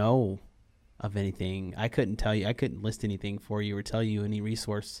I don't know of anything. I couldn't list anything for you or tell you any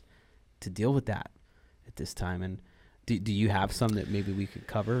resource to deal with that at this time. And do you have some that maybe we could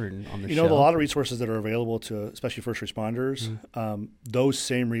cover on the show? A lot of resources that are available to, especially first responders, those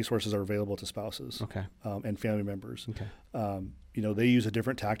same resources are available to spouses and family members. They use a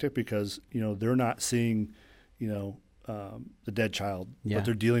different tactic because, they're not seeing, the dead child, but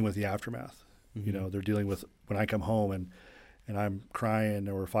they're dealing with the aftermath. They're dealing with when I come home and I'm crying,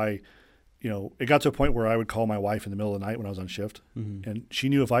 or if I, it got to a point where I would call my wife in the middle of the night when I was on shift, and she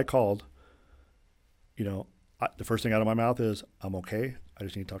knew if I called, the first thing out of my mouth is, I'm okay. I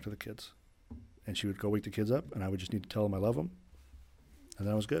just need to talk to the kids. And she would go wake the kids up, and I would just need to tell them I love them. And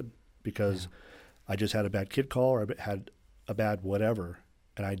then I was good, because I just had a bad kid call, or I had a bad whatever,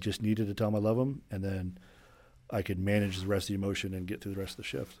 and I just needed to tell them I love them, and then I could manage the rest of the emotion and get through the rest of the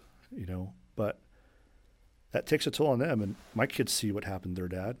shift, But that takes a toll on them, and my kids see what happened to their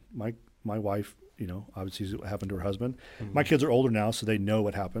dad. My wife, obviously sees what happened to her husband. My kids are older now, so they know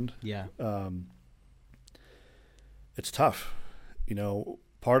what happened. It's tough.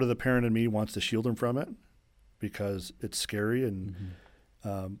 Part of the parent in me wants to shield them from it because it's scary, and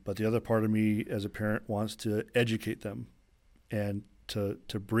but the other part of me as a parent wants to educate them and to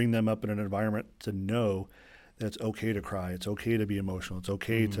bring them up in an environment to know that it's okay to cry, it's okay to be emotional, it's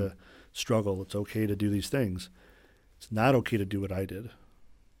okay to struggle, it's okay to do these things. It's not okay to do what I did.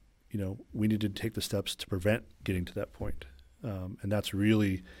 We need to take the steps to prevent getting to that point, and that's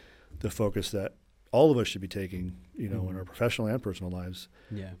really the focus that all of us should be taking, in our professional and personal lives.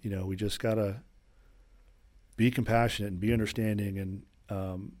 We just got to be compassionate and be understanding. And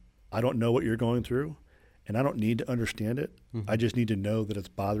I don't know what you're going through, and I don't need to understand it. I just need to know that it's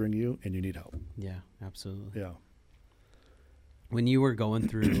bothering you and you need help. Yeah, absolutely. Yeah. When you were going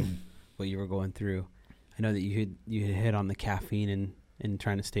through what you were going through, I know that you had hit on the caffeine and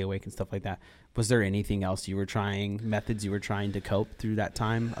trying to stay awake and stuff like that. Was there anything else methods you were trying to cope through that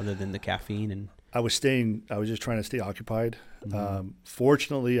time other than the caffeine? And I was just trying to stay occupied.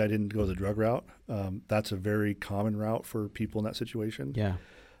 Fortunately, I didn't go the drug route. That's a very common route for people in that situation. Yeah.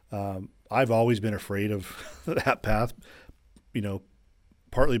 I've always been afraid of that path,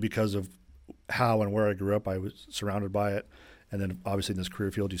 partly because of how and where I grew up. I was surrounded by it. And then obviously in this career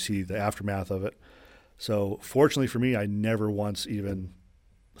field, you see the aftermath of it. So fortunately for me, I never once even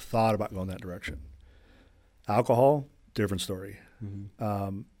thought about going that direction. Alcohol, different story.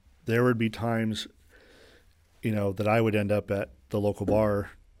 Mm-hmm. There would be times, that I would end up at the local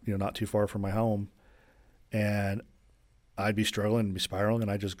bar, not too far from my home, and I'd be struggling and be spiraling, and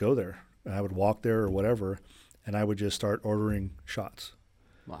I'd just go there. And I would walk there or whatever, and I would just start ordering shots.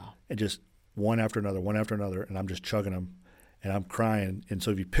 Wow. And just one after another, and I'm just chugging them, and I'm crying. And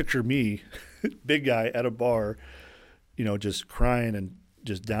so if you picture me, big guy at a bar, just crying and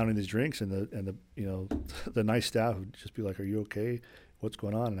just downing these drinks, and the nice staff would just be like, "Are you okay? What's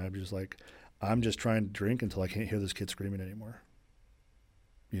going on?" And I'm just like, "I'm just trying to drink until I can't hear this kid screaming anymore."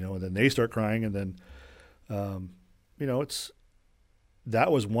 And then they start crying, and then,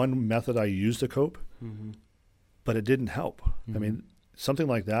 that was one method I used to cope, Mm-hmm. but it didn't help. Mm-hmm. I mean, something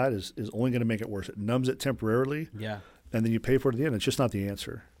like that is only going to make it worse. It numbs it temporarily, Yeah. and then you pay for it at the end. It's just not the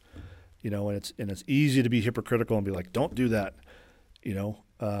answer, and it's easy to be hypocritical and be like, "Don't do that,"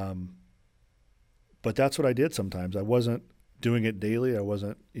 But that's what I did sometimes. I wasn't doing it daily. I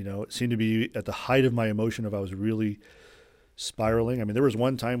wasn't, it seemed to be at the height of my emotion if I was really spiraling. I mean, there was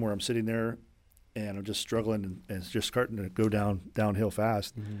one time where I'm sitting there and I'm just struggling and it's just starting to go downhill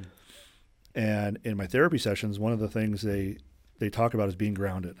fast. Mm-hmm. And in my therapy sessions, one of the things they talk about is being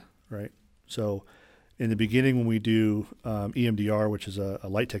grounded, right? So in the beginning when we do EMDR, which is a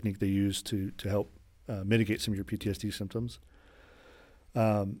light technique they use to help mitigate some of your PTSD symptoms,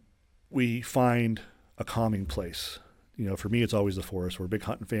 we find a calming place. For me, it's always the forest. We're a big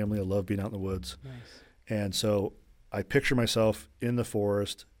hunting family. I love being out in the woods. Nice. And so I picture myself in the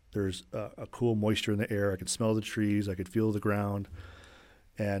forest. There's a cool moisture in the air. I could smell the trees. I could feel the ground.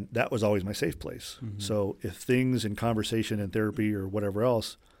 And that was always my safe place. Mm-hmm. So if things in conversation and therapy or whatever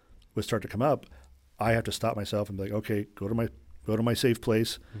else would start to come up, I have to stop myself and be like, okay, go to my safe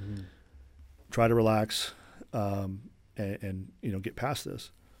place, Mm-hmm. try to relax, and get past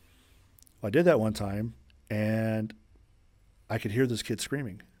this. Well, I did that one time, and I could hear this kid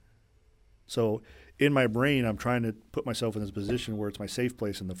screaming. So in my brain, I'm trying to put myself in this position where it's my safe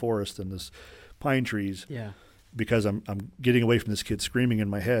place in the forest and this pine trees. Yeah. Because I'm getting away from this kid screaming in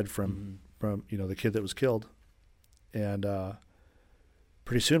my head from the kid that was killed, and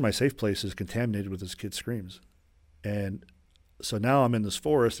pretty soon my safe place is contaminated with this kid's screams, and so now I'm in this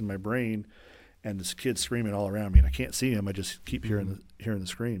forest in my brain, and this kid's screaming all around me, and I can't see him. I just keep hearing the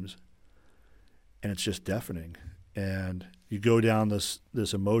screams, and it's just deafening. And you go down this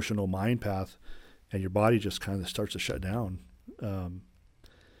emotional mind path, and your body just kind of starts to shut down.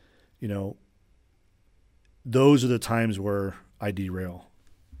 Those are the times where I derail.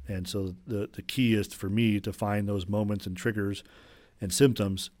 And so the key is for me to find those moments and triggers and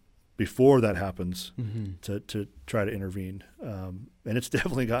symptoms before that happens, Mm-hmm. to try to intervene. And it's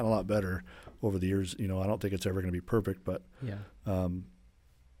definitely gotten a lot better over the years. I don't think it's ever going to be perfect, but Yeah.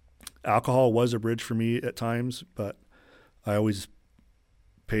 Alcohol was a bridge for me at times, but I always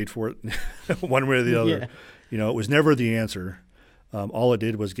paid for it one way or the other. Yeah. It was never the answer. All it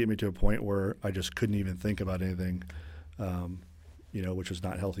did was get me to a point where I just couldn't even think about anything, which was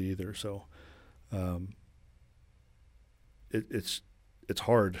not healthy either. So it's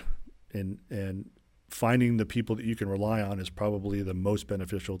hard, and finding the people that you can rely on is probably the most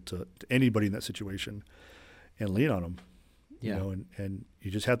beneficial to anybody in that situation, and lean on them. Yeah. And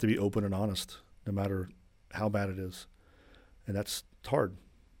you just have to be open and honest, no matter how bad it is, and it's hard.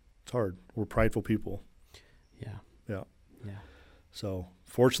 It's hard. We're prideful people. Yeah. Yeah. Yeah. So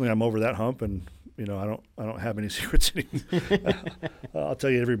fortunately, I'm over that hump, and I don't have any secrets anymore. I'll tell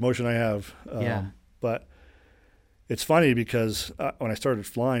you every emotion I have. Yeah. But it's funny because when I started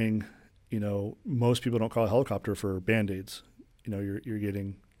flying, most people don't call a helicopter for Band-Aids. You're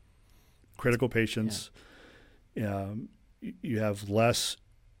getting critical patients. Yeah. You have less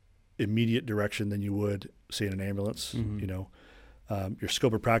immediate direction than you would, say, in an ambulance. Mm-hmm. Your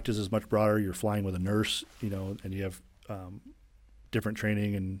scope of practice is much broader. You're flying with a nurse, and you have different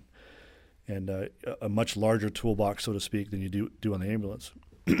training and a much larger toolbox, so to speak, than you do on the ambulance.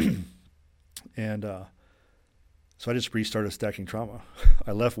 And so I just restarted stacking trauma.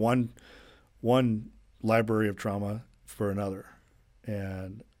 I left one library of trauma for another,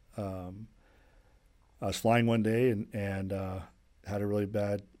 and I was flying one day and had a really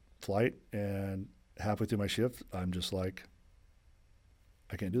bad flight, and halfway through my shift, I'm just like,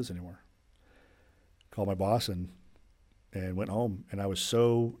 I can't do this anymore. Called my boss and went home, and I was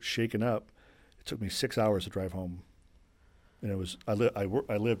so shaken up. It took me 6 hours to drive home, and it was I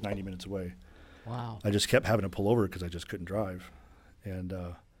lived 90 minutes away. Wow. I just kept having to pull over because I just couldn't drive, and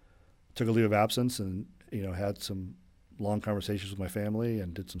took a leave of absence, and had some long conversations with my family,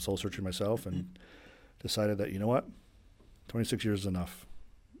 and did some soul searching myself, and decided that 26 years is enough,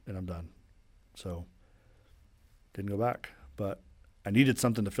 and I'm done. So didn't go back. But I needed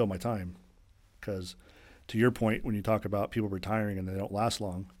something to fill my time, because to your point, when you talk about people retiring and they don't last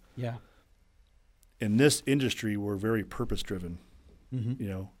long, Yeah. in this industry, we're very purpose driven. Mm-hmm. You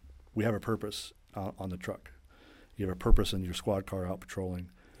know, we have a purpose on the truck. You have a purpose in your squad car out patrolling.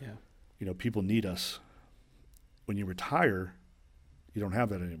 Yeah. You know, people need us. When you retire, you don't have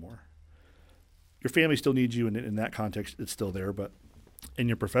that anymore. Your family still needs you, and in that context, it's still there. But in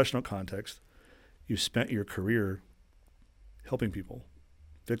your professional context, you spent your career helping people,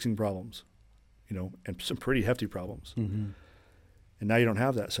 fixing problems, you know, and some pretty hefty problems. Mm-hmm. And now you don't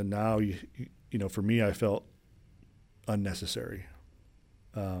have that. So now, you know, for me, I felt unnecessary.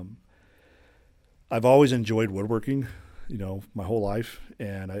 I've always enjoyed woodworking, you know, my whole life,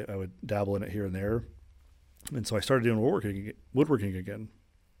 and I would dabble in it here and there. And so I started doing woodworking again.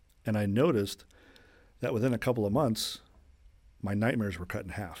 And I noticed that within a couple of months, my nightmares were cut in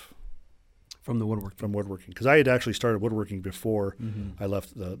half. From the woodwork. From woodworking. Because I had actually started woodworking before Mm-hmm. I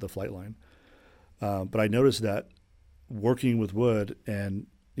left the flight line. But I noticed that working with wood and,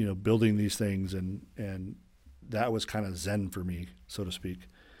 you know, building these things, and that was kind of zen for me, so to speak.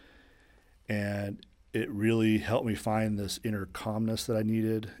 And it really helped me find this inner calmness that I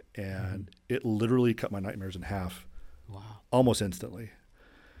needed. And it literally cut my nightmares in half. Wow. Almost instantly.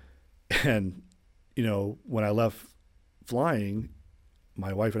 And, you know, when I left flying,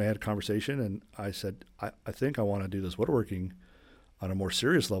 my wife and I had a conversation, and I said, I think I want to do this woodworking on a more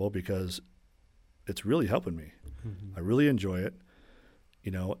serious level, because it's really helping me. Mm-hmm. I really enjoy it,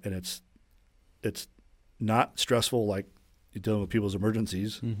 you know, and it's not stressful like you're dealing with people's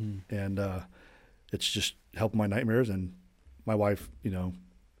emergencies. Mm-hmm. And it's just helping my nightmares. And my wife, you know,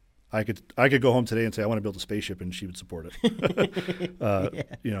 I could go home today and say I want to build a spaceship, and she would support it. Yeah.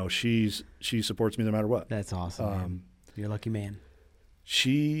 You know, she supports me no matter what. That's awesome. Man. You're a lucky man.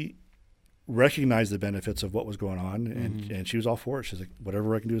 She recognized the benefits of what was going on, and, Mm-hmm. and she was all for it. She's like,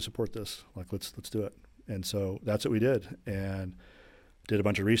 whatever I can do to support this, like let's do it. And so that's what we did, and did a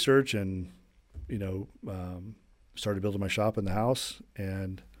bunch of research, and you know, started building my shop in the house,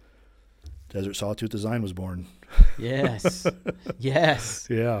 and Desert Sawtooth Design was born. Yes. Yes.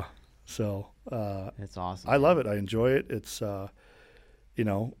 Yeah. So That's awesome. I love it. I enjoy it. It's you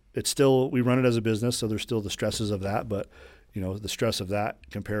know, it's still, we run it as a business, so there's still the stresses of that, but you know, the stress of that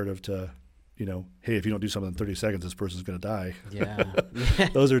comparative to, you know, hey, if you don't do something in 30 seconons, this person's going to die. Yeah.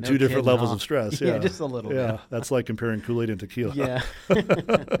 Those are No two different kidding, levels huh? of stress. Yeah, Yeah, just a little Yeah, bit. that's like comparing Kool-Aid and tequila. Yeah.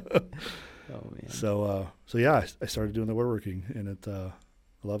 Oh man. So yeah, I started doing the woodworking, and I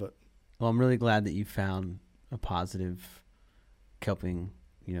love it. Well, I'm really glad that you found a positive coping,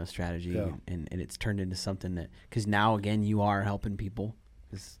 you know, strategy, Yeah. and it's turned into something that, because now again you are helping people,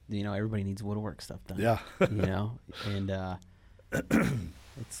 because you know everybody needs woodwork stuff done. Yeah. You know, and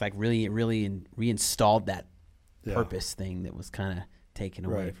it's like really reinstalled that Yeah. purpose thing that was kind of taken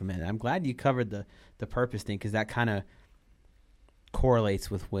away Right. from it. I'm glad you covered the purpose thing, because that kind of correlates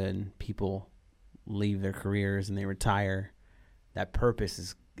with when people leave their careers and they retire. That purpose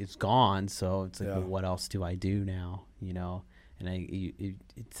is gone, so it's like, Yeah. well, what else do I do now? You know, and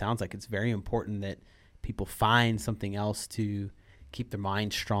it sounds like it's very important that people find something else to keep their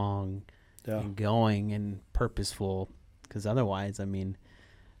mind strong Yeah. and going and purposeful, because otherwise, I mean,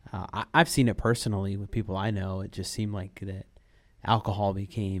 I've seen it personally with people I know. It just seemed like that alcohol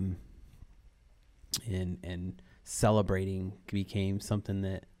became and celebrating became something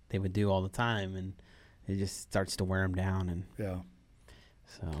that they would do all the time, and it just starts to wear them down. And Yeah.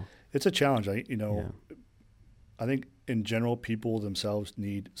 so, It's a challenge. I think in general, people themselves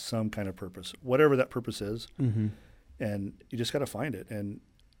need some kind of purpose, whatever that purpose is. mm-hmm. And you just got to find it. And,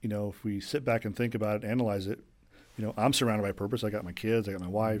 you know, if we sit back and think about it, analyze it, you know, I'm surrounded by purpose. I got my kids, I got my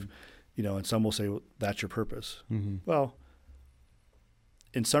wife, you know, and some will say, well, that's your purpose. Mm-hmm. Well,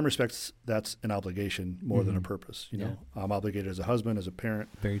 in some respects, that's an obligation more than a Mhm. purpose. You Yeah. know, I'm obligated as a husband, as a parent.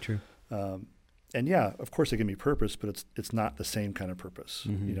 Very true. And yeah, of course, it can be purpose, but it's not the same kind of purpose.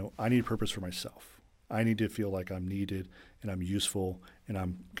 Mhm. You know, I need purpose for myself. I need to feel like I'm needed and I'm useful and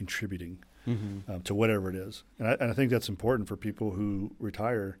I'm contributing Mm-hmm. to whatever it is. And I think that's important for people who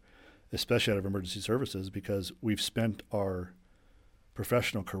retire, especially out of emergency services, because we've spent our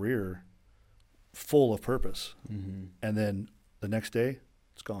professional career full of purpose. Mm-hmm. And then the next day,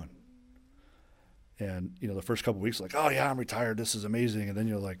 it's gone. And, you know, the first couple of weeks, like, oh, yeah, I'm retired. This is amazing. And then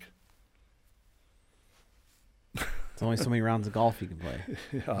you're like, There's only so many rounds of golf you can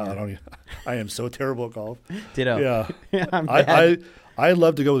play. I am so terrible at golf. Ditto. Yeah. I'm bad. I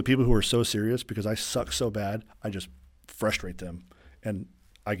love to go with people who are so serious because I suck so bad. I just frustrate them. And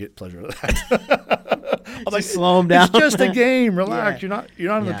I get pleasure out of that. I'm Just slow them down. It's just a game. Relax. Yeah. You're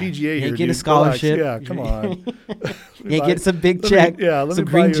not on the PGA here. Get a dude. scholarship. Relax. Yeah, come on. Get some big check. Let me some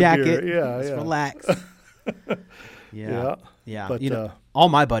buy green you a jacket. beer. Yeah, Just yeah. relax. Yeah. Yeah. But all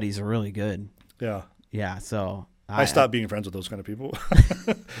my buddies are really good. yeah, Yeah. So I stopped being friends with those kind of people.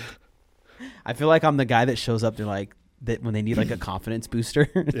 I feel like I'm the guy that shows up to like that when they need like a confidence booster.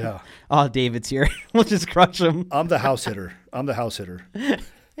 Yeah. Oh, David's here. We'll just crush him. I'm the house hitter.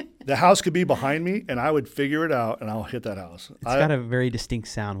 The house could be behind me, and I would figure it out, and I'll hit that house. It's got a very distinct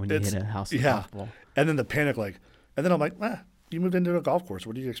sound when you hit a house with a golf ball. And then the panic, and then I'm like, you moved into a golf course.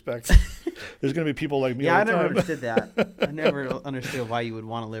 What do you expect? There's going to be people like me. Yeah, all I the never time. understood that. I never understood why you would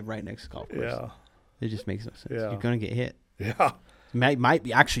want to live right next to golf course. Yeah. It just makes no sense. Yeah. You're going to get hit. Yeah. Might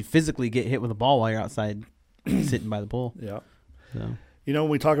be actually physically get hit with a ball while you're outside sitting by the pool. Yeah. So. When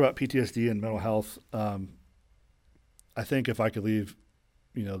we talk about PTSD and mental health, I think if I could leave,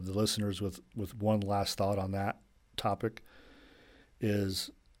 the listeners with one last thought on that topic is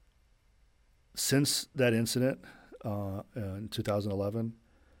since that incident in 2011,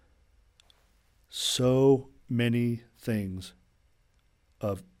 so many things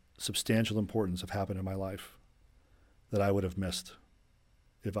of substantial importance have happened in my life that I would have missed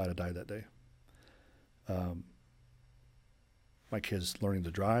if I'd have died that day. My kids learning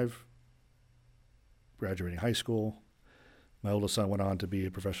to drive, graduating high school. My oldest son went on to be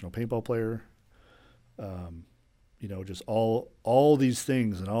a professional paintball player. Just all these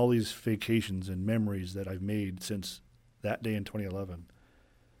things and all these vacations and memories that I've made since that day in 2011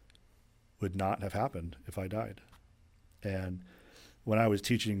 would not have happened if I died. And when I was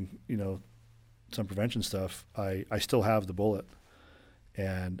teaching, some prevention stuff, I still have the bullet.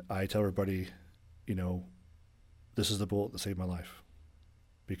 And I tell everybody, this is the bullet that saved my life,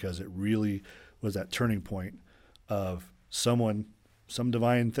 because it really was that turning point of some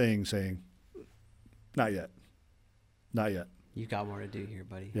divine thing saying, not yet. You got more to do here,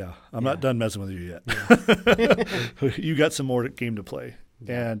 buddy. Yeah, I'm not done messing with you yet. Yeah. You got some more game to play.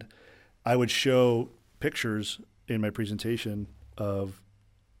 Yeah. And I would show pictures in my presentation of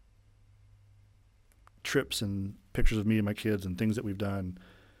trips and pictures of me and my kids and things that we've done.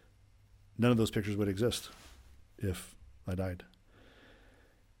 None of those pictures would exist if I died.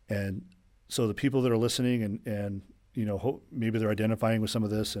 And so the people that are listening and maybe they're identifying with some of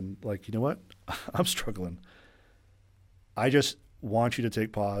this and like, you know what? I'm struggling. I just want you to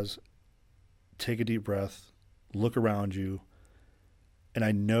take pause, take a deep breath, look around you. And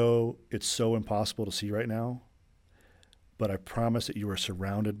I know it's so impossible to see right now, but I promise that you are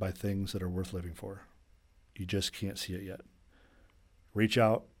surrounded by things that are worth living for. You just can't see it yet. Reach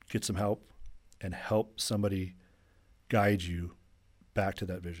out, get some help, and help somebody guide you back to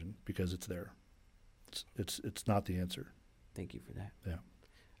that vision, because it's there. It's not the answer. Thank you for that. Yeah.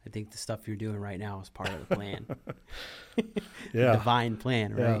 I think the stuff you're doing right now is part of the plan. Yeah. The divine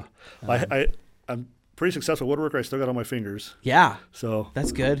plan, right? Yeah. I'm pretty successful woodworker. I still got all my fingers. Yeah. So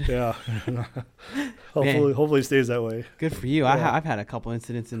that's good. Yeah. Hopefully it stays that way. Good for you. Yeah. I've had a couple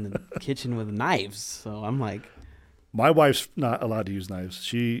incidents in the kitchen with knives, so I'm like. My wife's not allowed to use knives.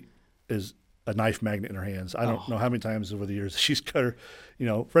 She is a knife magnet in her hands. I don't know how many times over the years she's cut her,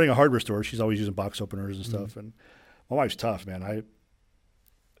 running a hardware store, she's always using box openers and stuff. And my wife's tough, man.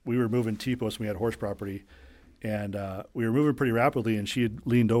 We were moving T-posts when we had horse property, and we were moving pretty rapidly, and she had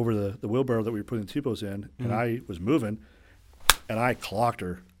leaned over the wheelbarrow that we were putting the T-posts in, and I was moving, and I clocked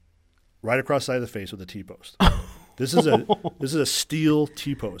her right across the side of the face with a T-post. This is a steel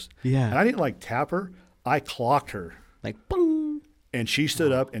T-post. Yeah. And I didn't like tap her. I clocked her. Like, boom. And she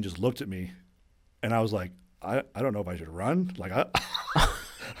stood up and just looked at me, and I was like, I don't know if I should run. Like,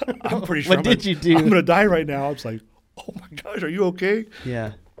 I'm pretty sure. What did you do? I'm going to die right now. I was like, oh my gosh, are you okay?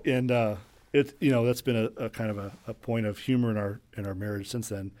 Yeah. And that's been a kind of a point of humor in our marriage since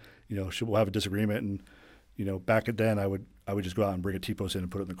then. We'll have a disagreement, and back then I would just go out and bring a T-post in and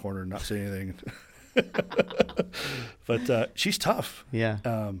put it in the corner and not say anything. But she's tough. Yeah.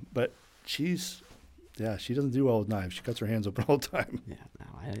 But she doesn't do well with knives. She cuts her hands open all the time. Yeah. No,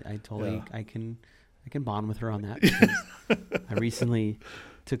 I totally I can bond with her on that, because I recently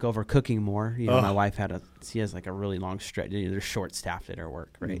took over cooking more. My wife she has like a really long stretch. They're short staffed at her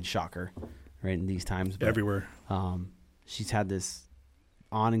work, right? Shocker, right? In these times, but, everywhere. She's had this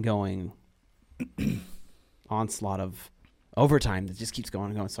ongoing onslaught of overtime that just keeps going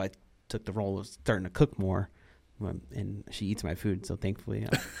and going. So I took the role of starting to cook more, and she eats my food. So thankfully,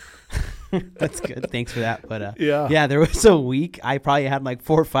 that's good. Thanks for that. But yeah, there was a week I probably had like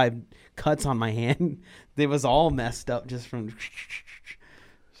 4 or 5 cuts on my hand. They was all messed up just from.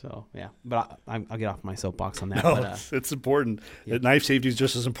 So, yeah. But I'll get off my soapbox on that. No, but, it's important. Yeah. Knife safety is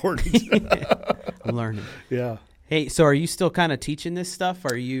just as important. I'm learning. Yeah. Hey, so are you still kind of teaching this stuff?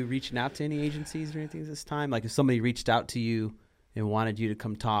 Are you reaching out to any agencies or anything this time? Like if somebody reached out to you and wanted you to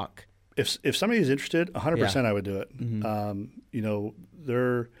come talk. If somebody is interested, 100% I would do it. Mm-hmm. You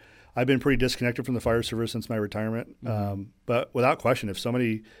know, I've been pretty disconnected from the fire service since my retirement. Mm-hmm. But without question, if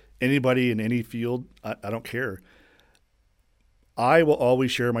anybody in any field, I don't care. I will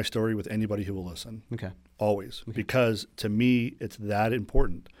always share my story with anybody who will listen. Okay. Always. Okay. Because to me, it's that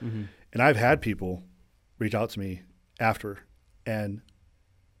important. Mm-hmm. And I've had people reach out to me after and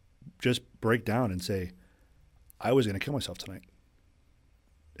just break down and say, I was going to kill myself tonight.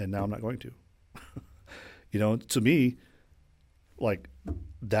 And now I'm not going to. You know, to me, like,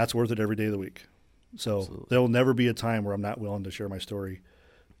 that's worth it every day of the week. So Absolutely. There will never be a time where I'm not willing to share my story,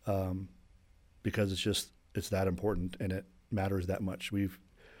 because it's that important and it matters that much.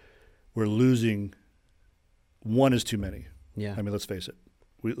 We're losing. One is too many. Yeah. I mean, let's face it.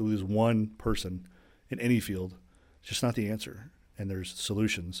 We lose one person in any field. It's just not the answer. And there's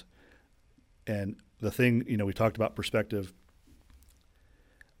solutions. And the thing, you know, we talked about perspective.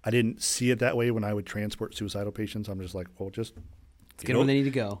 I didn't see it that way when I would transport suicidal patients. I'm just like, well, just get where they need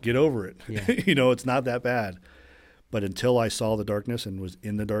to go. Get over it. Yeah. You know, it's not that bad. But until I saw the darkness and was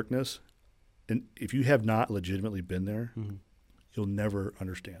in the darkness, and if you have not legitimately been there, Mm-hmm. you'll never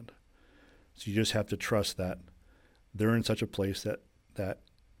understand. So you just have to trust that they're in such a place that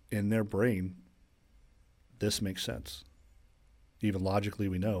in their brain, this makes sense. Even logically,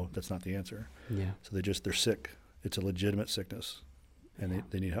 we know that's not the answer. Yeah. So they're sick. It's a legitimate sickness, and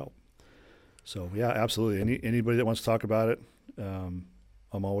they need help. So yeah, absolutely. Anybody that wants to talk about it, I'm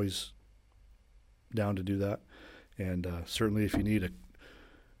always down to do that. And certainly, if you need a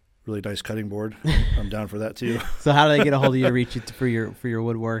really nice cutting board, I'm down for that too. So how do they get a hold of you to reach you for your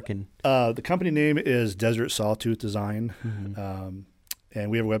woodwork? And the company name is Desert Sawtooth Design, mm-hmm. And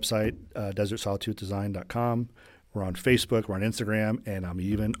we have a website, desertsawtoothdesign.com. We're on Facebook, we're on Instagram, and I'm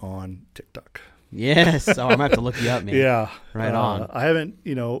even on TikTok. Yes. Oh, I'm going to have to look you up, man. Yeah. Right on. I haven't,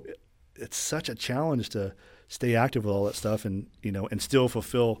 you know, it's such a challenge to stay active with all that stuff and, you know, and still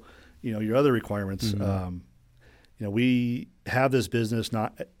fulfill, you know, your other requirements. Mm-hmm. You know, we have this business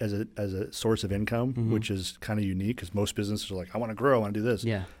not as a source of income, mm-hmm. which is kind of unique because most businesses are like, I want to grow, I want to do this.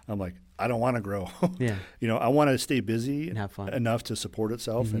 Yeah. I'm like, I don't want to grow. Yeah. You know, I want to stay busy and have fun enough to support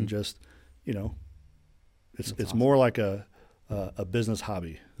itself mm-hmm. and just, you know, it's awesome. More like a business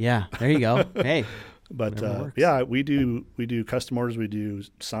hobby. Yeah. There you go. Hey. But yeah, we do custom orders, we do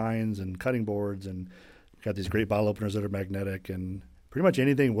signs and cutting boards, and we've got these great bottle openers that are magnetic, and pretty much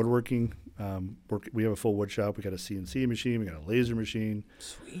anything woodworking. We have a full wood shop. We got a CNC machine, we got a laser machine.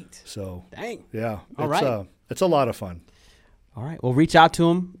 Sweet. So dang. Yeah, all right. It's a lot of fun. All right. Well, reach out to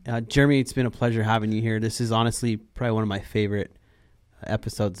him, Jeremy. It's been a pleasure having you here. This is honestly probably one of my favorite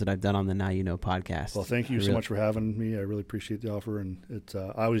episodes that I've done on the Now You Know podcast. Well, thank you so much for having me. I really appreciate the offer, and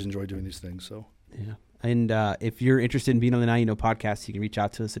I always enjoy doing these things. So yeah. And if you're interested in being on the Now You Know podcast, you can reach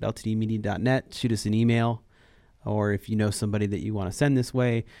out to us at ltdmedia.net, shoot us an email, or if you know somebody that you want to send this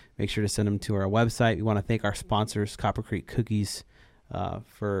way, make sure to send them to our website. We want to thank our sponsors, Copper Creek Cookies,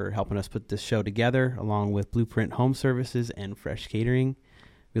 for helping us put this show together, along with Blueprint Home Services and Fresh Catering.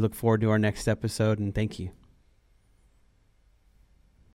 We look forward to our next episode, and thank you.